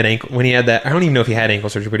to him when he had that. I don't even know if he had ankle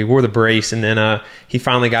surgery, but he wore the brace, and then he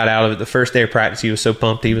finally got out of it. The first day of practice, he was so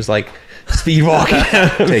pumped. He was like speed walking,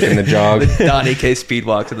 taking the jog. The Donnie K speed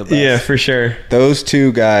walk to the bus. Yeah, for sure. Those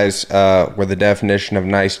two guys were the definition of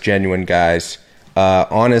nice, genuine guys.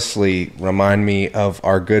 Honestly, remind me of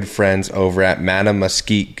our good friends over at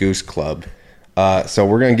Mattamuskeet Goose Club. So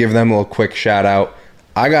we're going to give them a little quick shout out.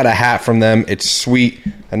 I got a hat from them. It's sweet.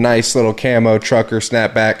 A nice little camo trucker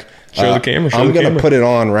snapback. Show the camera. I'm going to put it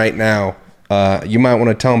on right now. You might want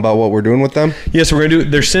to tell them about what we're doing with them. Yes, we're going to do.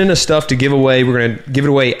 They're sending us stuff to give away. We're going to give it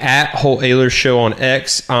away at Holt Ahlers Show on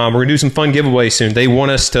X. We're going to do some fun giveaways soon. They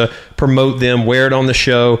want us to promote them, wear it on the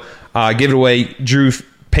show, give it away. Drew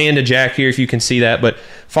Panda Jack here, if you can see that. But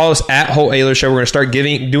follow us at Holt Ahlers Show. We're going to start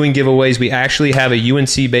doing giveaways. We actually have a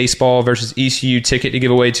UNC baseball versus ECU ticket to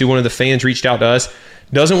give away to. One of the fans reached out to us.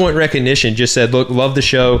 Doesn't want recognition. Just said, look, love the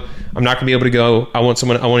show. I'm not going to be able to go. I want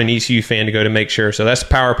an ECU fan to go to make sure. So that's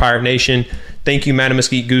Power Pirate Nation. Thank you,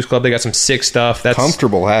 Mattamuskeet Goose Club. They got some sick stuff. That's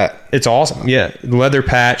comfortable hat. It's awesome. Yeah, leather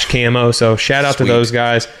patch, camo. So shout out to those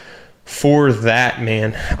guys for that,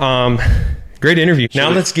 man. Great interview. Now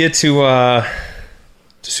let's get to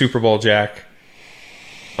Super Bowl, Jack.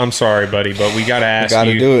 I'm sorry, buddy, but we got to ask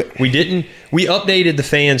you. Do it. We updated the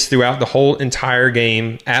fans throughout the whole entire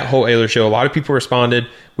game at Holt Ahlers Show. A lot of people responded.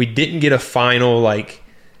 We didn't get a final, like,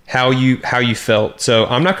 how you felt. So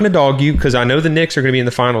I'm not going to dog you because I know the Knicks are going to be in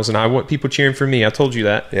the finals, and I want people cheering for me. I told you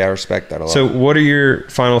that. Yeah, I respect that a lot. So what are your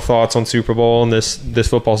final thoughts on Super Bowl and this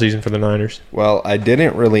football season for the Niners? Well, I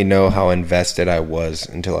didn't really know how invested I was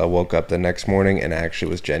until I woke up the next morning and actually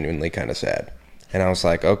was genuinely kind of sad. And I was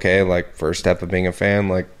like, okay, like, first step of being a fan,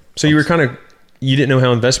 like... So you didn't know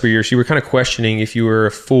how invested you were, so you were kind of questioning if you were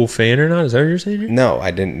a full fan or not? Is that what you're saying? No,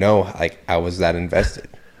 I didn't know, like, I was that invested.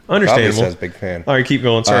 Understandable. Probably says big fan. All right, keep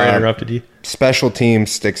going. Sorry I interrupted you. Special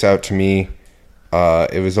teams sticks out to me.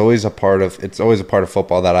 It's always a part of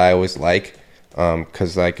football that I always like,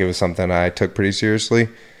 because, like, it was something I took pretty seriously,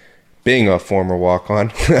 being a former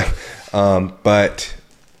walk-on. But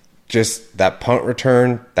just that punt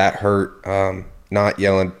return, that hurt. Not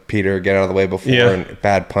yelling, Peter, get out of the way before, and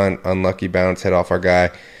bad punt, unlucky bounce, hit off our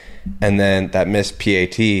guy. And then that missed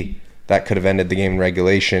PAT, that could have ended the game in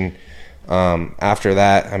regulation. After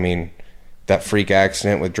that, I mean, that freak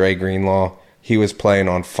accident with Dre Greenlaw, he was playing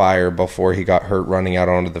on fire before he got hurt running out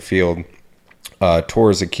onto the field. Tore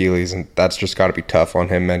his Achilles, and that's just got to be tough on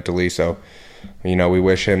him mentally. So, we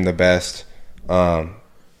wish him the best. But,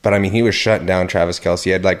 I mean, he was shutting down Travis Kelce. He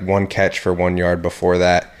had, like, one catch for 1 yard before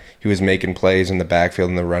that. He was making plays in the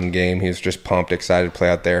backfield in the run game. He was just pumped, excited to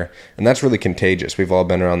play out there. And that's really contagious. We've all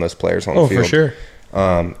been around those players on the field. Oh, for sure.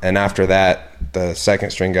 And after that, the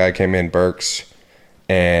second string guy came in, Burks,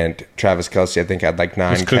 and Travis Kelce, I think, had like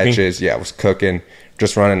 9 catches. Yeah, was cooking,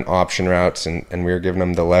 just running option routes, and we were giving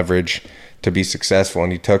him the leverage to be successful,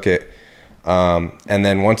 and he took it. And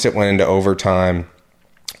then once it went into overtime,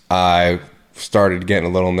 I started getting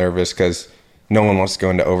a little nervous because no one wants to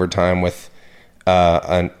go into overtime with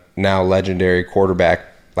a now legendary quarterback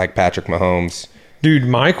like Patrick Mahomes. Dude,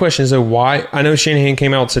 my question is, why? I know Shanahan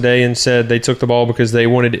came out today and said they took the ball because they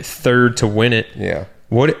wanted it third to win it. Yeah.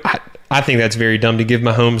 I think that's very dumb to give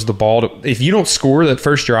Mahomes the ball. If you don't score that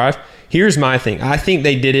first drive, here's my thing. I think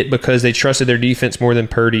they did it because they trusted their defense more than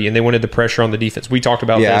Purdy, and they wanted the pressure on the defense. We talked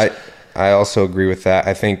about this. I also agree with that.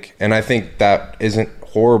 I think that isn't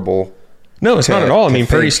horrible. No, it's not at all. I mean,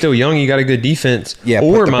 Purdy's still young. You got a good defense. Yeah,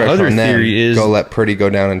 or my other theory is... go let Purdy go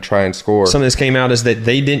down and try and score. Something that's came out is that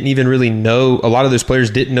they didn't even really know... A lot of those players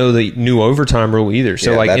didn't know the new overtime rule either.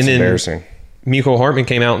 So, that's embarrassing. Miko Hartman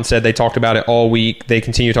came out and said they talked about it all week. They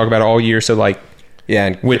continue to talk about it all year. So, like, yeah,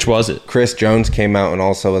 and which was it? Chris Jones came out and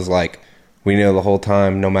also was like, we knew the whole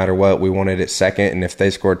time, no matter what, we wanted it second, and if they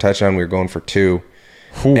scored a touchdown, we were going for 2.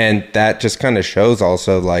 Ooh. And that just kind of shows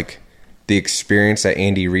also, like, the experience that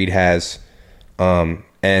Andy Reid has.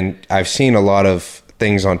 And I've seen a lot of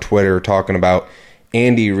things on Twitter talking about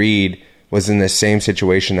Andy Reid was in the same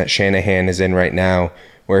situation that Shanahan is in right now,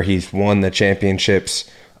 where he's won the championships,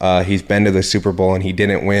 he's been to the Super Bowl, and he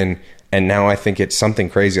didn't win. And now I think it's something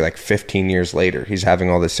crazy, like 15 years later, he's having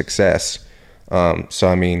all this success. So,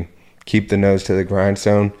 I mean, keep the nose to the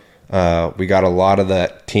grindstone. We got a lot of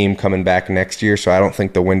that team coming back next year, so I don't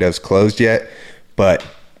think the window's closed yet. But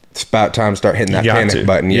it's about time to start hitting that panic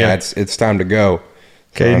button. Yeah, it's time to go.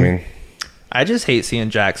 Okay. So, I mean, I just hate seeing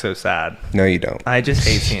Jack so sad. no, you don't. I just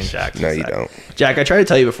hate seeing Jack so No, sad. you don't. Jack, I tried to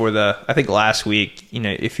tell you before I think last week,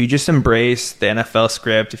 if you just embrace the NFL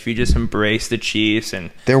script, if you just embrace the Chiefs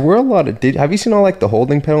and... There were a lot of... have you seen all, like, the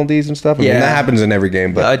holding penalties and stuff? I mean, that happens in every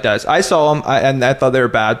game, but... it does. I saw them, and I thought they were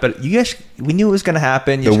bad, but you guys, we knew it was going to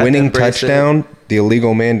happen. The winning touchdown, the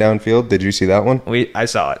illegal man downfield, did you see that one? I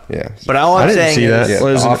saw it. Yeah. But all I'm saying see that. is... Yeah,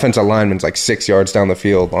 the offensive lineman's like 6 yards down the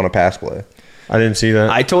field on a pass play. I didn't see that.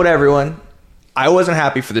 I told everyone I wasn't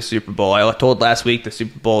happy for the Super Bowl. I told last week the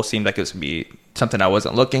Super Bowl seemed like it was going to be something I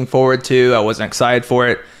wasn't looking forward to. I wasn't excited for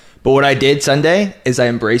it. But what I did Sunday is I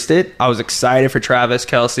embraced it. I was excited for Travis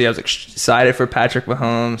Kelce. I was excited for Patrick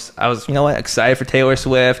Mahomes. I was, excited for Taylor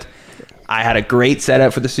Swift. I had a great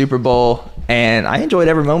setup for the Super Bowl, and I enjoyed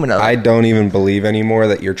every moment of it. I don't even believe anymore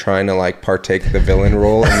that you're trying to, like, partake the villain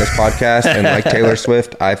role in this podcast. And like Taylor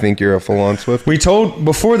Swift, I think you're a full-on Swift.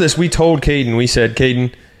 Before this, we told Caden, we said,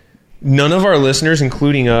 Caden, none of our listeners,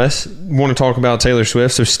 including us, want to talk about Taylor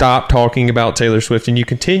Swift, so stop talking about Taylor Swift. And you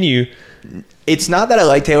continue. It's not that I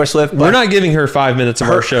like Taylor Swift, but we're not giving her 5 minutes of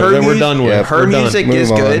our show that we're done with. Yeah, her music Move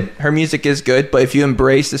is on. good. Her music is good, but if you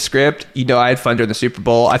embrace the script, I had fun during the Super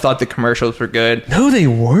Bowl. I thought the commercials were good. No, they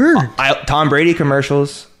weren't. Tom Brady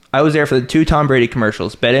commercials. I was there for the 2 Tom Brady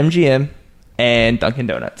commercials, BetMGM and Dunkin'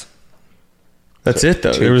 Donuts. That's it,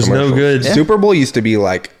 though. 2 There was no commercials. good. Yeah. Super Bowl used to be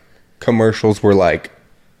like commercials were like,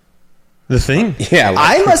 The thing. yeah.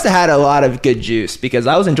 Like, I must have had a lot of good juice because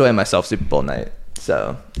I was enjoying myself Super Bowl night.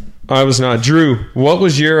 So I was not. Drew, what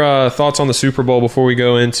was your thoughts on the Super Bowl before we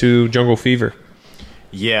go into Jungle Fever?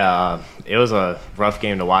 Yeah, it was a rough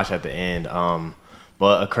game to watch at the end.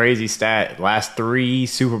 But a crazy stat, last 3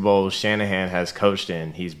 Super Bowls Shanahan has coached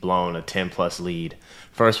in, he's blown a 10-plus lead.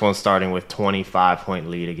 First one starting with 25-point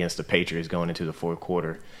lead against the Patriots going into the fourth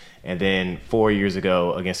quarter. And then 4 years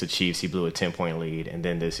ago against the Chiefs, he blew a 10-point lead. And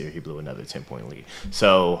then this year, he blew another 10-point lead.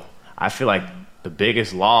 So I feel like the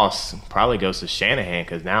biggest loss probably goes to Shanahan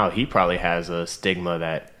because now he probably has a stigma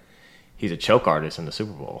that he's a choke artist in the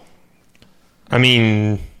Super Bowl. I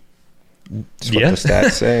mean, that's what the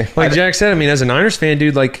stats say. Like Jack said, I mean, as a Niners fan,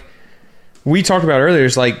 dude, like we talked about earlier,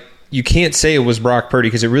 it's like you can't say it was Brock Purdy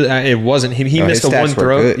because it wasn't. He missed the one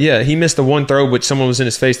throw. Good. Yeah, he missed the one throw, which someone was in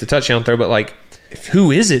his face, the touchdown throw. But like, who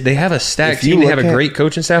is it? They have a stacked team. They have a great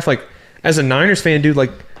coaching staff. Like, as a Niners fan, dude,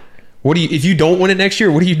 like, what do you? If you don't win it next year,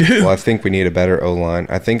 what do you do? Well, I think we need a better O-line.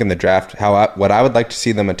 I think in the draft, what I would like to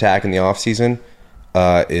see them attack in the offseason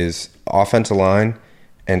is offensive line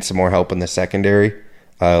and some more help in the secondary.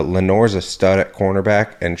 Lenore's a stud at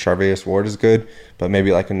cornerback, and Charvarius Ward is good, but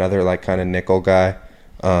maybe like another like kind of nickel guy.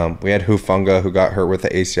 We had Hufanga, who got hurt with the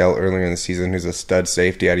ACL earlier in the season, who's a stud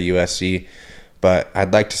safety out of USC. But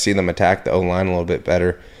I'd like to see them attack the O-line a little bit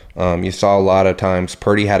better. You saw a lot of times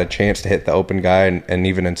Purdy had a chance to hit the open guy and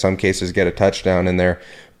even in some cases get a touchdown in there,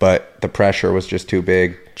 but the pressure was just too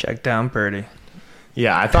big. check down Purdy.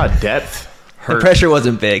 Yeah, I thought depth hurt. The pressure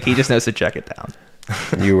wasn't big. He just knows to check it down.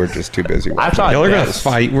 You were just too busy. I thought Y'all are gonna depth.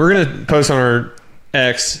 fight. We're gonna post on our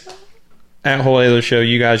X at Whole Ahlers Show.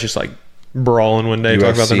 You guys just like brawling one day.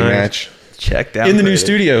 Talk about the UFC Niners match. Check down in the new Purdy.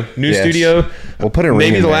 studio. Yes. Studio. We'll put a ring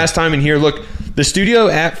Maybe in the there. last time in here. Look, the studio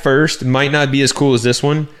at first might not be as cool as this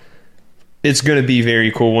one. It's going to be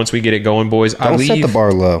very cool once we get it going, boys. Don't set the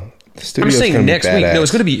bar low. The I'm studio's saying gonna be next week. badass. No,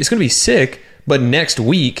 it's going to be sick. But next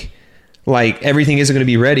week, like everything isn't going to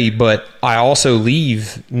be ready. But I also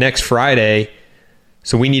leave next Friday,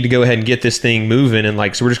 so we need to go ahead and get this thing moving. And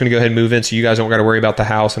like, so we're just going to go ahead and move in, so you guys don't got to worry about the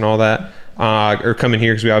house and all that, or come in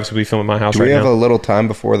here because we obviously be filming my house Do right we have now. a little time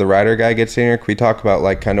before the rider guy gets in here? Can we talk about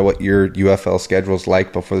like kind of what your UFL schedule's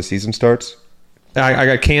like before the season starts? I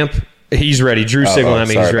got camp. He's ready. Drew signaling at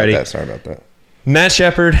me. He's ready. Sorry about that. Matt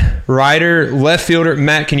Shepard, rider, left fielder.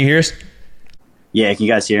 Matt, can you hear us? Yeah, can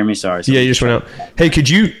you guys hear me? Sorry. Yeah, you just went out. Hey,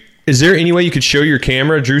 is there any way you could show your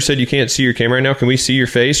camera? Drew said you can't see your camera right now. Can we see your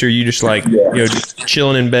face, or are you just like, just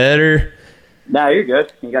chilling in bed? Or Nah, you're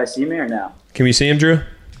good. Can you guys see me or no? Can we see him, Drew?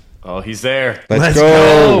 Oh, he's there. Let's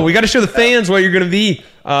go. We got to show the fans where you're going to be.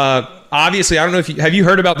 Obviously, I don't know if have you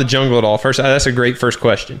heard about the jungle at all? First, that's a great first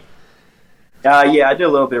question. Yeah, I did a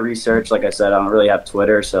little bit of research. Like I said, I don't really have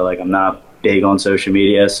Twitter, so like I'm not big on social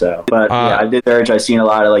media. So, but yeah, I did search. I've seen a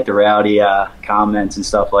lot of like the rowdy comments and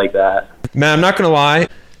stuff like that. Man, I'm not going to lie.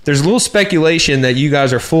 There's a little speculation that you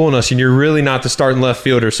guys are fooling us and you're really not the starting left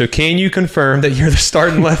fielder. So can you confirm that you're the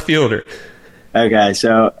starting left fielder? Okay,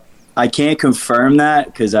 so I can't confirm that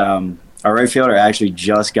because our right fielder actually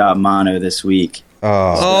just got mono this week.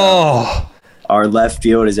 Oh. Our left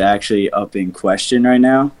field is actually up in question right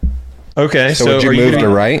now. Okay, so would you move to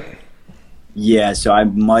right? Yeah, so I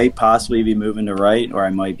might possibly be moving to right, or I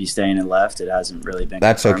might be staying in left. It hasn't really been.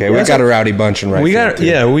 That's okay. We got a rowdy bunch in right.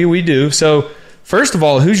 We do. So first of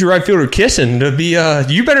all, who's your right fielder kissing to be?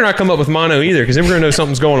 You better not come up with mono either, because then we're gonna know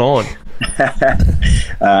something's going on.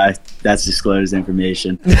 That's disclosed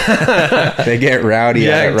information. They get rowdy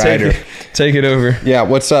at Ryder. Take it over. Yeah,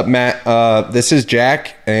 what's up, Matt? This is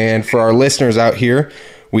Jack, and for our listeners out here,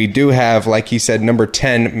 we do have, like he said, number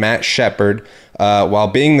 10, Matt Shepard. While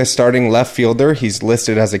being the starting left fielder, he's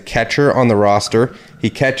listed as a catcher on the roster. He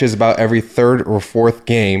catches about every third or fourth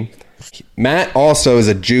game. Matt also is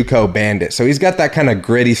a JUCO bandit, so he's got that kind of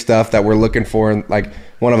gritty stuff that we're looking for in, like,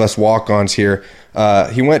 one of us walk-ons here.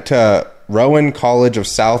 He went to Rowan College of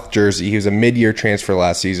South Jersey. He was a mid-year transfer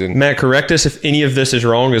last season. Matt, correct us if any of this is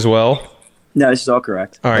wrong as well. No, this is all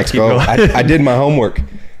correct. All right, let's go. I did my homework.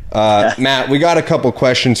 Matt, we got a couple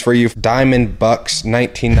questions for you. Diamond Bucks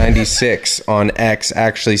 1996 on X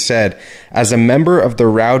actually said, as a member of the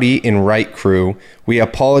Rowdy in Right crew, we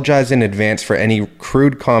apologize in advance for any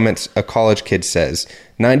crude comments a college kid says.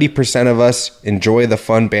 90% of us enjoy the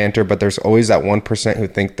fun banter, but there's always that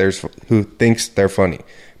 1% who thinks they're funny.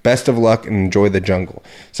 Best of luck and enjoy the jungle.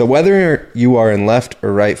 So whether you are in left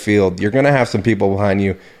or right field, you're going to have some people behind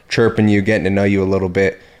you chirping you, getting to know you a little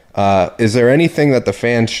bit. Is there anything that the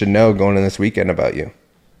fans should know going in this weekend about you?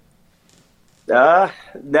 No,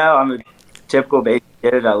 I'm a typical Bay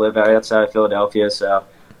kid. I live right outside of Philadelphia, so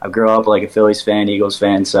I grew up like a Phillies fan, Eagles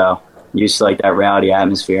fan, so I'm used to like that rowdy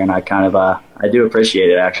atmosphere, and I kind of I do appreciate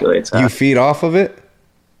it actually. It's you feed off of it?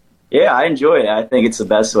 Yeah, I enjoy it. I think it's the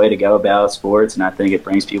best way to go about sports, and I think it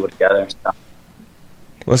brings people together. So.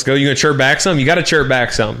 Let's go. You gonna chirp back some? You got to chirp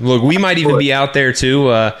back some. Look, we might even be out there too.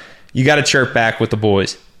 You got to chirp back with the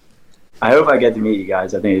boys. I hope I get to meet you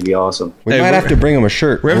guys. I think it'd be awesome. We might have to bring them a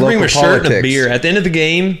shirt. We're going to bring them a shirt and a beer. At the end of the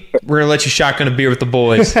game, we're going to let you shotgun a beer with the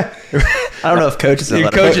boys. I don't know if Coach is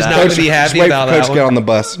not going to be happy about that. Coach, get on the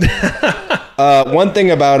bus. One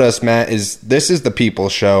thing about us, Matt, is this is the people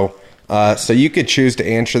show. So you could choose to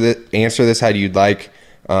answer this how you'd like.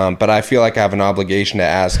 But I feel like I have an obligation to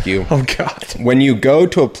ask you. Oh, God. When you go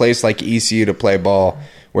to a place like ECU to play ball,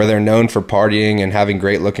 where they're known for partying and having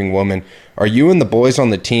great-looking women, are you and the boys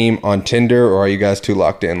on the team on Tinder, or are you guys too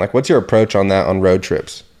locked in? Like, what's your approach on that on road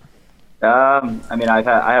trips? I mean, I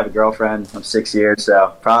have a girlfriend of 6 years,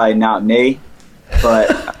 so probably not me,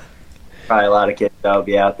 but probably a lot of kids that'll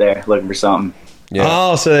be out there looking for something. Yeah.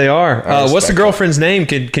 Oh, so they are. What's the girlfriend's name?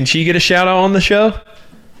 Can she get a shout-out on the show?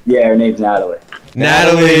 Yeah, her name's Natalie.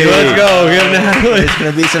 Natalie, let's go. Get Natalie. There's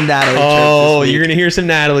going to be some Natalie chirps. Oh, you're going to hear some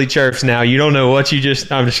Natalie chirps now. You don't know what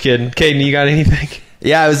I'm just kidding. Caden, you got anything?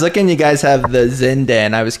 Yeah, I was looking. You guys have the Zen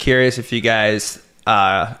Den. I was curious if you guys,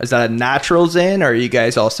 is that a natural Zen, or are you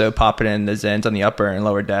guys also popping in the Zens on the upper and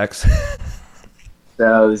lower decks?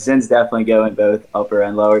 So Zen's definitely going both upper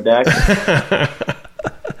and lower decks.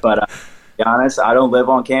 But to be honest, I don't live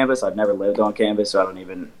on campus. I've never lived on campus, so I don't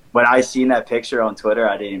even. When I seen that picture on Twitter,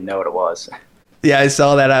 I didn't even know what it was. Yeah, I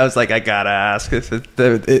saw that. I was like, I gotta ask.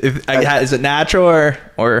 Is it natural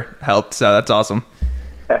or helped? So that's awesome.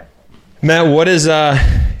 Matt, what is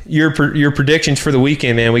your predictions for the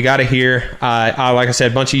weekend, man? We got to hear. Like I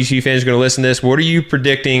said, a bunch of ECU fans are going to listen to this. What are you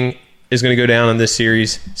predicting is going to go down in this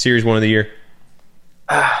series 1 of the year?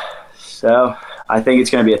 So I think it's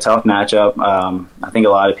going to be a tough matchup. I think a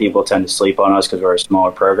lot of people tend to sleep on us because we're a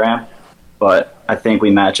smaller program, but I think we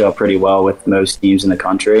match up pretty well with most teams in the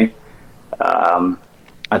country.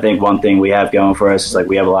 I think one thing we have going for us is like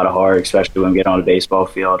we have a lot of heart, especially when we get on a baseball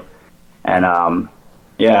field. And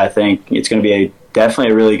I think it's going to be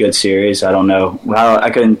definitely a really good series. I don't know. I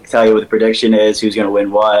couldn't tell you what the prediction is, who's going to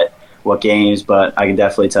win what games, but I can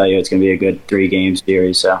definitely tell you it's going to be a good 3-game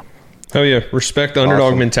series. So. Oh, yeah. Respect the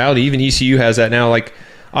underdog mentality. Even ECU has that now. Like,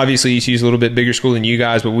 obviously, ECU is a little bit bigger school than you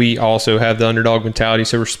guys, but we also have the underdog mentality,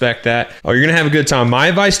 so respect that. Oh, you're going to have a good time. My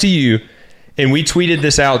advice to you, and we tweeted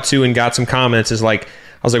this out too and got some comments, is like,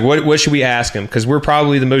 I was like, what should we ask him? Because we're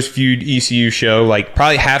probably the most viewed ECU show. Like,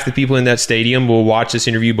 probably half the people in that stadium will watch this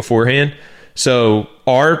interview beforehand. So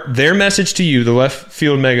their message to you, the left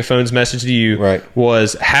field megaphone's message to you,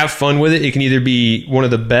 was have fun with it. It can either be one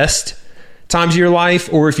of the best times of your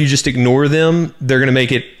life, or if you just ignore them, they're going to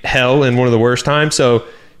make it hell in one of the worst times. So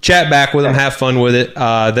chat back with them, have fun with it.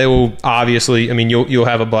 They will obviously, I mean, you'll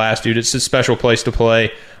have a blast, dude. It's a special place to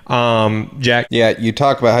play. Jack? Yeah, you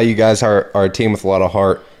talk about how you guys are a team with a lot of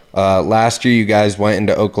heart. Last year, you guys went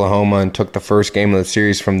into Oklahoma and took the first game of the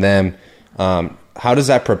series from them. How does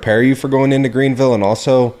that prepare you for going into Greenville? And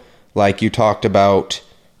also, like you talked about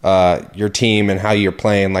your team and how you're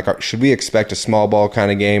playing, like, should we expect a small ball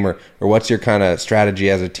kind of game, or what's your kind of strategy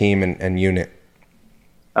as a team and unit?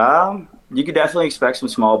 You could definitely expect some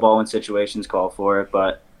small ball when situations call for it,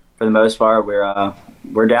 but for the most part,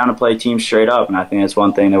 we're down to play teams straight up, and I think that's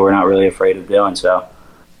one thing that we're not really afraid of doing. So I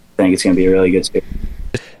think it's going to be a really good series.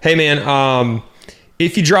 Hey man,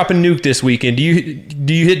 if you drop a nuke this weekend, do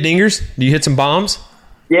you hit dingers? Do you hit some bombs?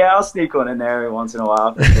 Yeah, I'll sneak one in there every once in a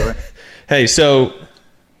while for sure. Hey, so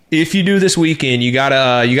if you do this weekend, you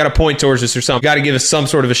gotta point towards us or something. You gotta give us some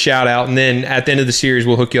sort of a shout out, and then at the end of the series,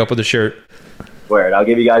 we'll hook you up with a shirt. Word, I'll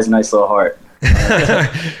give you guys a nice little heart.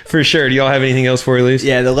 For sure. Do y'all have anything else for you, Elise?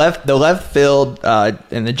 Yeah, the left field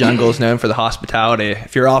in the jungle is known for the hospitality.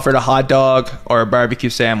 If you're offered a hot dog or a barbecue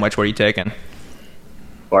sandwich, what are you taking?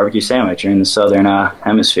 Barbecue sandwich. You're in the southern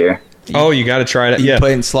hemisphere. Oh, you got to try it. You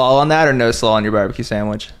putting slaw on that or no slaw on your barbecue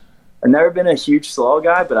sandwich? I've never been a huge slaw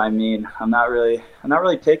guy, but I mean, I'm not really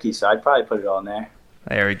picky, so I'd probably put it on there.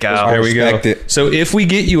 There we go. There we go. So if we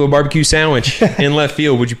get you a barbecue sandwich in left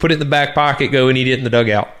field, would you put it in the back pocket, go and eat it in the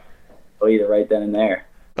dugout? I'll eat it right then and there.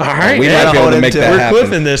 All right, we might be able to make that happen. We're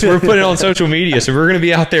clipping this. We're putting it on social media, so we're going to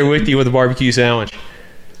be out there with you with a barbecue sandwich.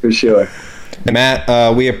 For sure.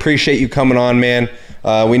 Matt, we appreciate you coming on, man.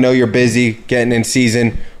 We know you're busy getting in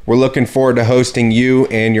season. We're looking forward to hosting you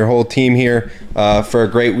and your whole team here for a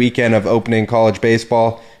great weekend of opening college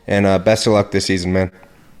baseball. And best of luck this season, man.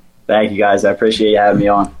 Thank you, guys. I appreciate you having me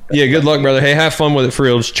on. Yeah, good luck, brother. Hey, have fun with it for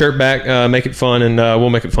real. Just chirp back, make it fun, and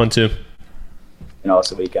we'll make it fun too. An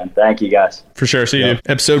awesome weekend. Thank you, guys. For sure. See you.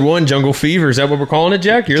 Episode 1, Jungle Fever. Is that what we're calling it,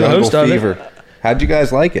 Jack? You're Jungle the host Fever. of it. How'd you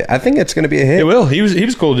guys like it? I think it's going to be a hit. It will. He was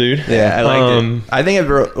a cool dude. Yeah, I liked it. I think it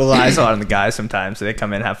relies a lot on the guys sometimes, so they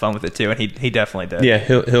come in and have fun with it too, and he definitely did. Yeah,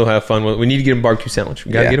 he'll have fun with it. We need to get him a barbecue sandwich.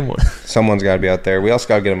 We got to get him one. Someone's got to be out there. We also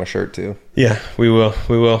got to get him a shirt too. Yeah, we will.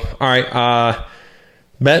 All right.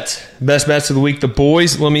 Best bets of the week. The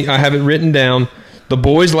boys, I have it written down. The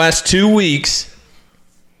boys last 2 weeks,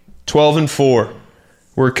 12-4.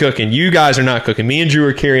 We're cooking. You guys are not cooking. Me and Drew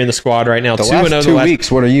are carrying the squad right now. The last 2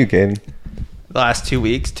 weeks, what are you, Caden? The last 2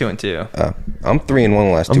 weeks, 2-2. I'm 3-1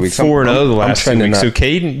 the last 2 weeks. I'm 4-0 the last 2 weeks. So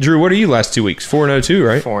Caden, Drew, what are you last 2 weeks? 4-0 too,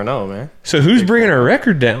 right? 4-0, man. So who's bringing our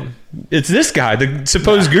record down? It's this guy, the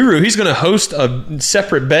supposed guru. He's going to host a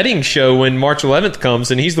separate betting show when March 11th comes,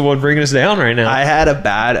 and he's the one bringing us down right now. I had a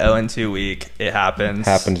bad 0-2 week. It happens.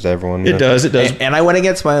 Happens to everyone. It does. And I went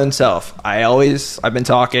against my own self. I've been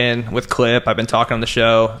talking with Clip. I've been talking on the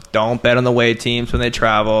show. Don't bet on the away teams when they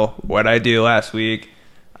travel. What I do last week,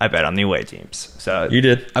 I bet on the away teams. So you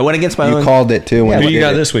did. I went against my own. You called it too. Who do you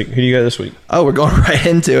got this week? Oh, we're going right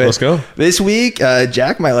into it. Let's go. This week,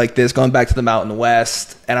 Jack might like this. Going back to the Mountain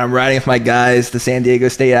West, and I'm riding with my guys, the San Diego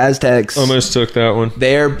State Aztecs. Almost took that one.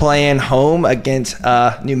 They're playing home against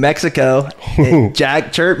New Mexico.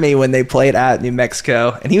 Jack chirped me when they played at New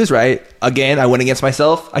Mexico, and he was right. Again, I went against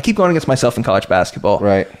myself. I keep going against myself in college basketball.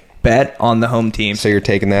 Right. Bet on the home team. So you're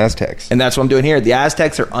taking the Aztecs. And that's what I'm doing here. The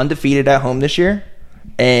Aztecs are undefeated at home this year.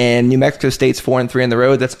 And New Mexico State's 4-3 on the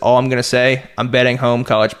road. That's all I'm going to say. I'm betting home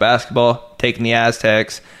college basketball, taking the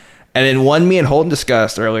Aztecs. And then one me and Holton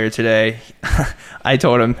discussed earlier today. I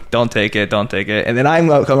told him, don't take it. And then I'm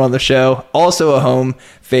coming on the show, also a home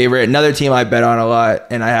favorite. Another team I bet on a lot,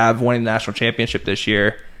 and I have winning the national championship this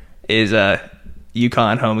year, is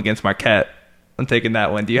UConn home against Marquette. I'm taking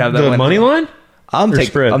that one. Do you have that one? The money line? I'm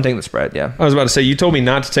taking the spread, yeah. I was about to say, you told me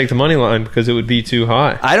not to take the money line because it would be too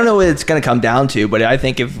high. I don't know what it's going to come down to, but I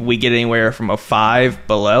think if we get anywhere from a 5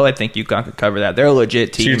 below, I think UConn could cover that. They're a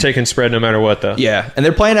legit team. So you're taking spread no matter what, though? Yeah, and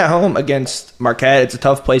they're playing at home against Marquette. It's a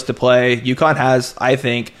tough place to play. UConn has, I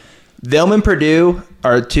think, them and Purdue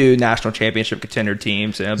are 2 national championship contender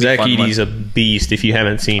teams. And Zach Edey's a beast if you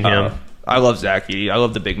haven't seen him. I love Zach Edey. I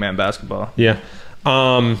love the big man basketball. Yeah.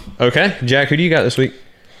 Okay, Jack, who do you got this week?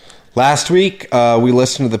 Last week, we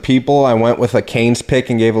listened to the people. I went with a Canes pick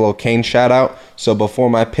and gave a little Canes shout-out. So before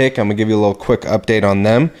my pick, I'm going to give you a little quick update on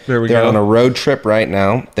them. They're on a road trip right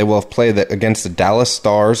now. They will play against the Dallas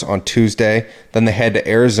Stars on Tuesday. Then they head to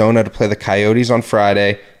Arizona to play the Coyotes on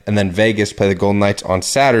Friday. And then Vegas play the Golden Knights on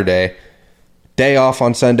Saturday. Day off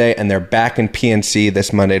on Sunday, and they're back in PNC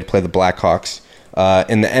this Monday to play the Blackhawks.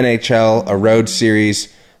 In the NHL, a road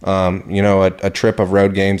series, a trip of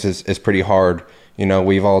road games is pretty hard.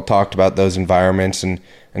 We've all talked about those environments and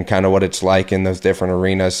kind of what it's like in those different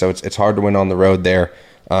arenas. So it's hard to win on the road there.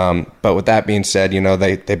 But with that being said,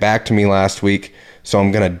 they backed me last week, so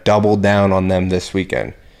I'm going to double down on them this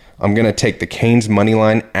weekend. I'm going to take the Canes money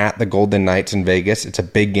line at the Golden Knights in Vegas. It's a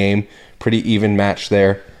big game, pretty even match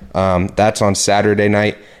there. That's on Saturday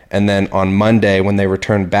night. And then on Monday, when they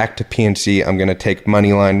return back to PNC, I'm going to take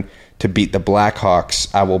money line to beat the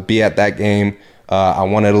Blackhawks. I will be at that game. I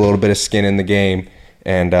wanted a little bit of skin in the game,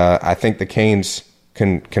 and I think the Canes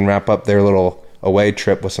can wrap up their little away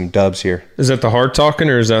trip with some dubs here. Is that the heart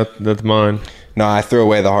talking, or is that mine? No, I threw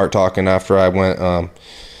away the heart talking after I went.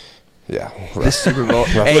 This Super Bowl.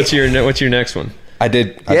 Hey, what's your next one? I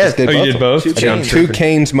did. I just did both. You did both? I did two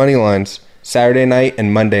Canes money lines, Saturday night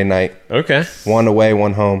and Monday night. Okay. One away,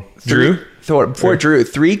 one home. Drew? Before Drew,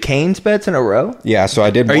 3 Canes bets in a row? Yeah, so I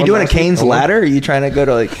did. Are you doing a Canes ladder? Or are you trying to go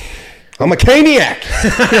to like... I'm a Caniac.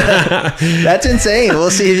 That's insane.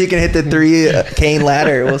 We'll see if you can hit the 3 Cane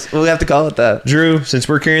ladder. We'll have to call it that. Drew, since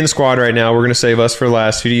we're carrying the squad right now, we're going to save us for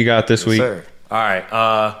last. Who do you got this week? Sir. All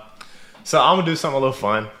right. So I'm gonna do something a little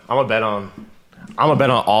fun. I'm gonna bet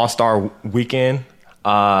on All-Star Weekend.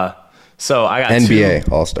 So I got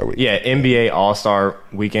NBA All-Star Weekend. Yeah, NBA All-Star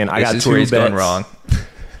Weekend. I got 2 where he's bets. going wrong.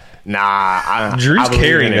 Nah, Drew's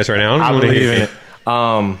carrying us right now. I believe in it.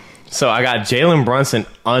 So I got Jalen Brunson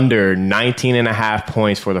under 19.5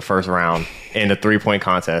 points for the first round in the 3-point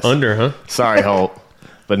contest. Under, huh? Sorry, Holt,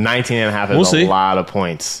 but 19.5 is a lot of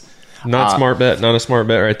points. Not smart bet. Not a smart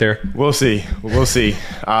bet right there. We'll see.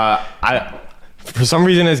 For some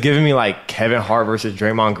reason, it's giving me like Kevin Hart versus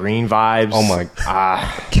Draymond Green vibes. Oh my!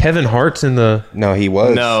 Kevin Hart's in the. No, he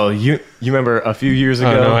was. No, you remember a few years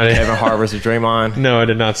ago, Kevin Hart versus Draymond? No, I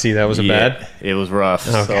did not see that. Was it bad? It was rough.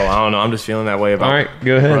 Okay. So I don't know. I'm just feeling that way about. All right,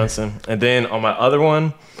 go ahead. Brunson. And then on my other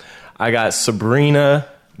one, I got Sabrina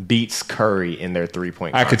beats Curry in their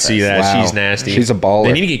 3-point. I could see that. Wow. She's nasty. She's a baller.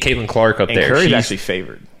 They need to get Caitlin Clark up there. Curry's actually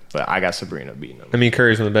favored. But I got Sabrina beating them. I mean,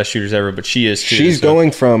 Curry's one of the best shooters ever, but she is too. She's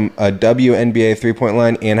going from a WNBA 3-point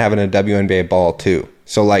line and having a WNBA ball too.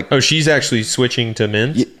 So like, she's actually switching to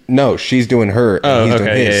men's. No, she's doing her. And he's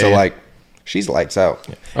doing his. Yeah, so like, she's lights out.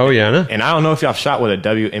 Yeah. Oh yeah, I know. And I don't know if y'all shot with a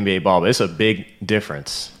WNBA ball, but it's a big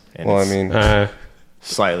difference. And well, I mean,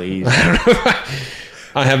 slightly easy.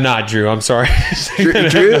 I have not, Drew. I'm sorry.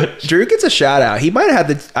 Drew gets a shout out. He might have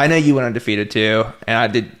had I know you went undefeated too, and I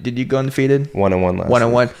did. Did you go undefeated? 1-1 last.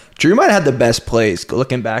 1-1. Drew might have had the best plays.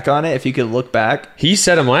 Looking back on it, if you could look back, he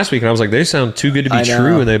said them last week, and I was like, they sound too good to be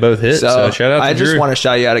true, and they both hit. So shout out to Drew. I just want to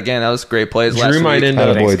shout you out again. That was great plays. Drew last week. might end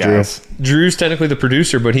up. Thanks, Drew's technically the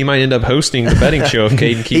producer, but he might end up hosting the betting show if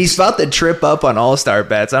Caden keeps. He's about to trip up on All-Star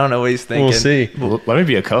bets. I don't know what he's thinking. We'll see. Well, let me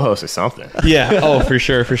be a co-host or something. Yeah. Oh, for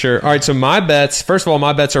sure. All right. So my bets. First of all,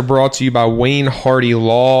 my bets are brought to you by Wayne Hardy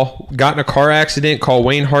Law. Got in a car accident? Call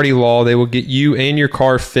Wayne Hardy Law. They will get you and your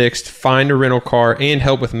car fixed, find a rental car, and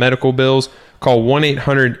help with medical bills. Call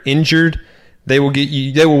 1-800-INJURED. They will get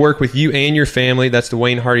you. They will work with you and your family. That's the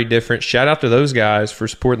Wayne Hardy difference. Shout out to those guys for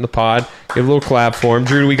supporting the pod. Give a little clap for them.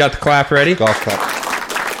 Drew, we got the clap ready? Golf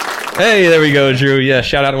clap. Hey, there we go, Drew. Yeah,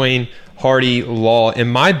 shout out to Wayne Hardy Law.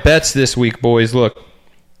 And my bets this week, boys, look.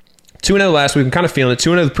 2-0 last week. I'm kind of feeling it.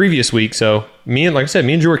 2-0 the previous week. So, like I said,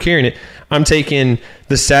 me and Drew are carrying it. I'm taking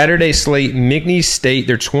the Saturday slate, McNeese State.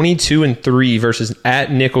 They're 22-3 versus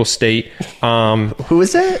at Nicholls State. Who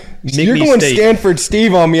is that? You're going State. Stanford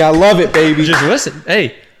Steve on me. I love it, baby. Just listen.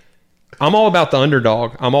 Hey, I'm all about the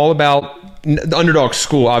underdog. I'm all about the underdog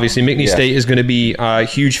school. Obviously, McNeese State is going to be a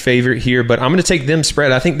huge favorite here, but I'm going to take them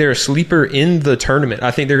spread. I think they're a sleeper in the tournament. I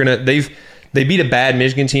think they're going to They beat a bad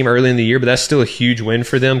Michigan team early in the year, but that's still a huge win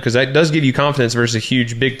for them because that does give you confidence versus a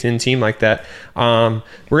huge Big Ten team like that. We're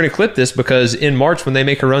going to clip this because in March when they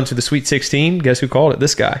make a run to the Sweet 16, guess who called it?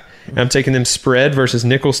 This guy. And I'm taking them spread versus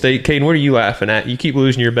Nicholls State. Caden, what are you laughing at? You keep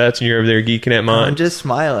losing your bets and you're over there geeking at mine. I'm just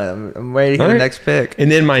smiling. I'm waiting for the next pick. And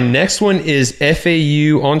then my next one is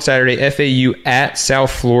FAU on Saturday. FAU at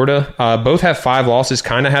South Florida. Both have 5 losses,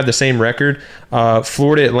 kind of have the same record.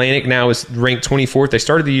 Florida Atlantic now is ranked 24th. They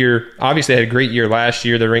started the year, obviously they had a great year last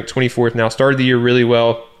year. They're ranked 24th now. Started the year really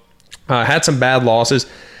well. Had some bad losses.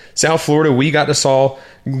 South Florida, we got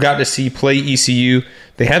to see play ECU.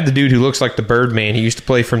 They have the dude who looks like the Birdman. He used to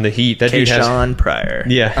play from the Heat. That dude has Kayshawn Pryor.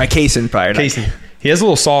 Yeah, Kaysen Pryor. Kaysen. He has a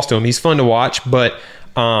little sauce to him. He's fun to watch, but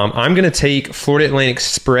I'm going to take Florida Atlantic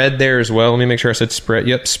spread there as well. Let me make sure I said spread.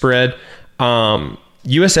 Yep, spread.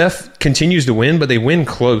 USF continues to win, but they win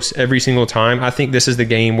close every single time. I think this is the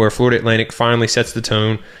game where Florida Atlantic finally sets the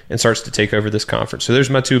tone and starts to take over this conference. So there's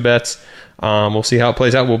my 2 bets. We'll see how it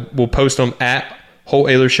plays out. We'll post them at Holt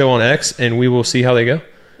Ahlers Show on X, and we will see how they go.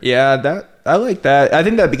 Yeah, I like that. I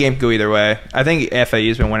think that the game could go either way. I think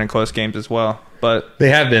FAU's been winning close games as well. But they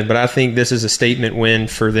have been, but I think this is a statement win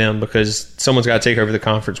for them because someone's got to take over the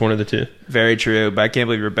conference, one of the two. Very true, but I can't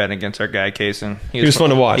believe you're betting against our guy, Kaysen. He was fun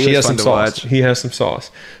to watch. He has some sauce. He has some sauce.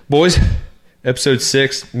 Boys, episode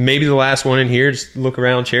 6, maybe the last one in here. Just look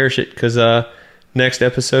around, cherish it, because next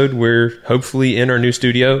episode, we're hopefully in our new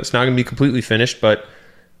studio. It's not going to be completely finished, but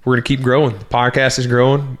we're going to keep growing. The podcast is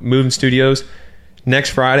growing, moving studios. Next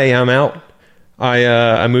Friday, I'm out.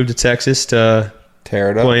 I moved to Texas to tear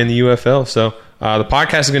it up, play in the UFL, so... the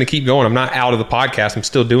podcast is going to keep going. I'm not out of the podcast. I'm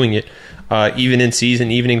still doing it. Even in season,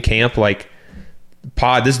 even in camp, this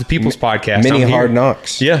is the People's Podcast. Mini Hard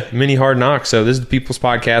Knocks. Yeah, mini Hard Knocks. So this is the People's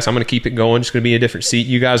Podcast. I'm going to keep it going. It's going to be a different seat.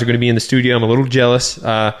 You guys are going to be in the studio. I'm a little jealous.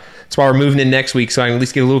 That's why we're moving in next week, so I can at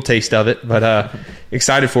least get a little taste of it. But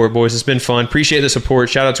excited for it, boys. It's been fun. Appreciate the support.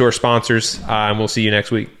 Shout out to our sponsors, and we'll see you next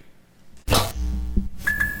week.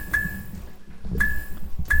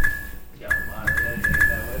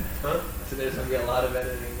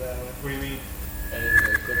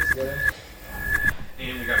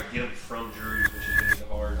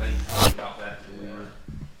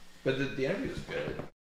 But the interview was good.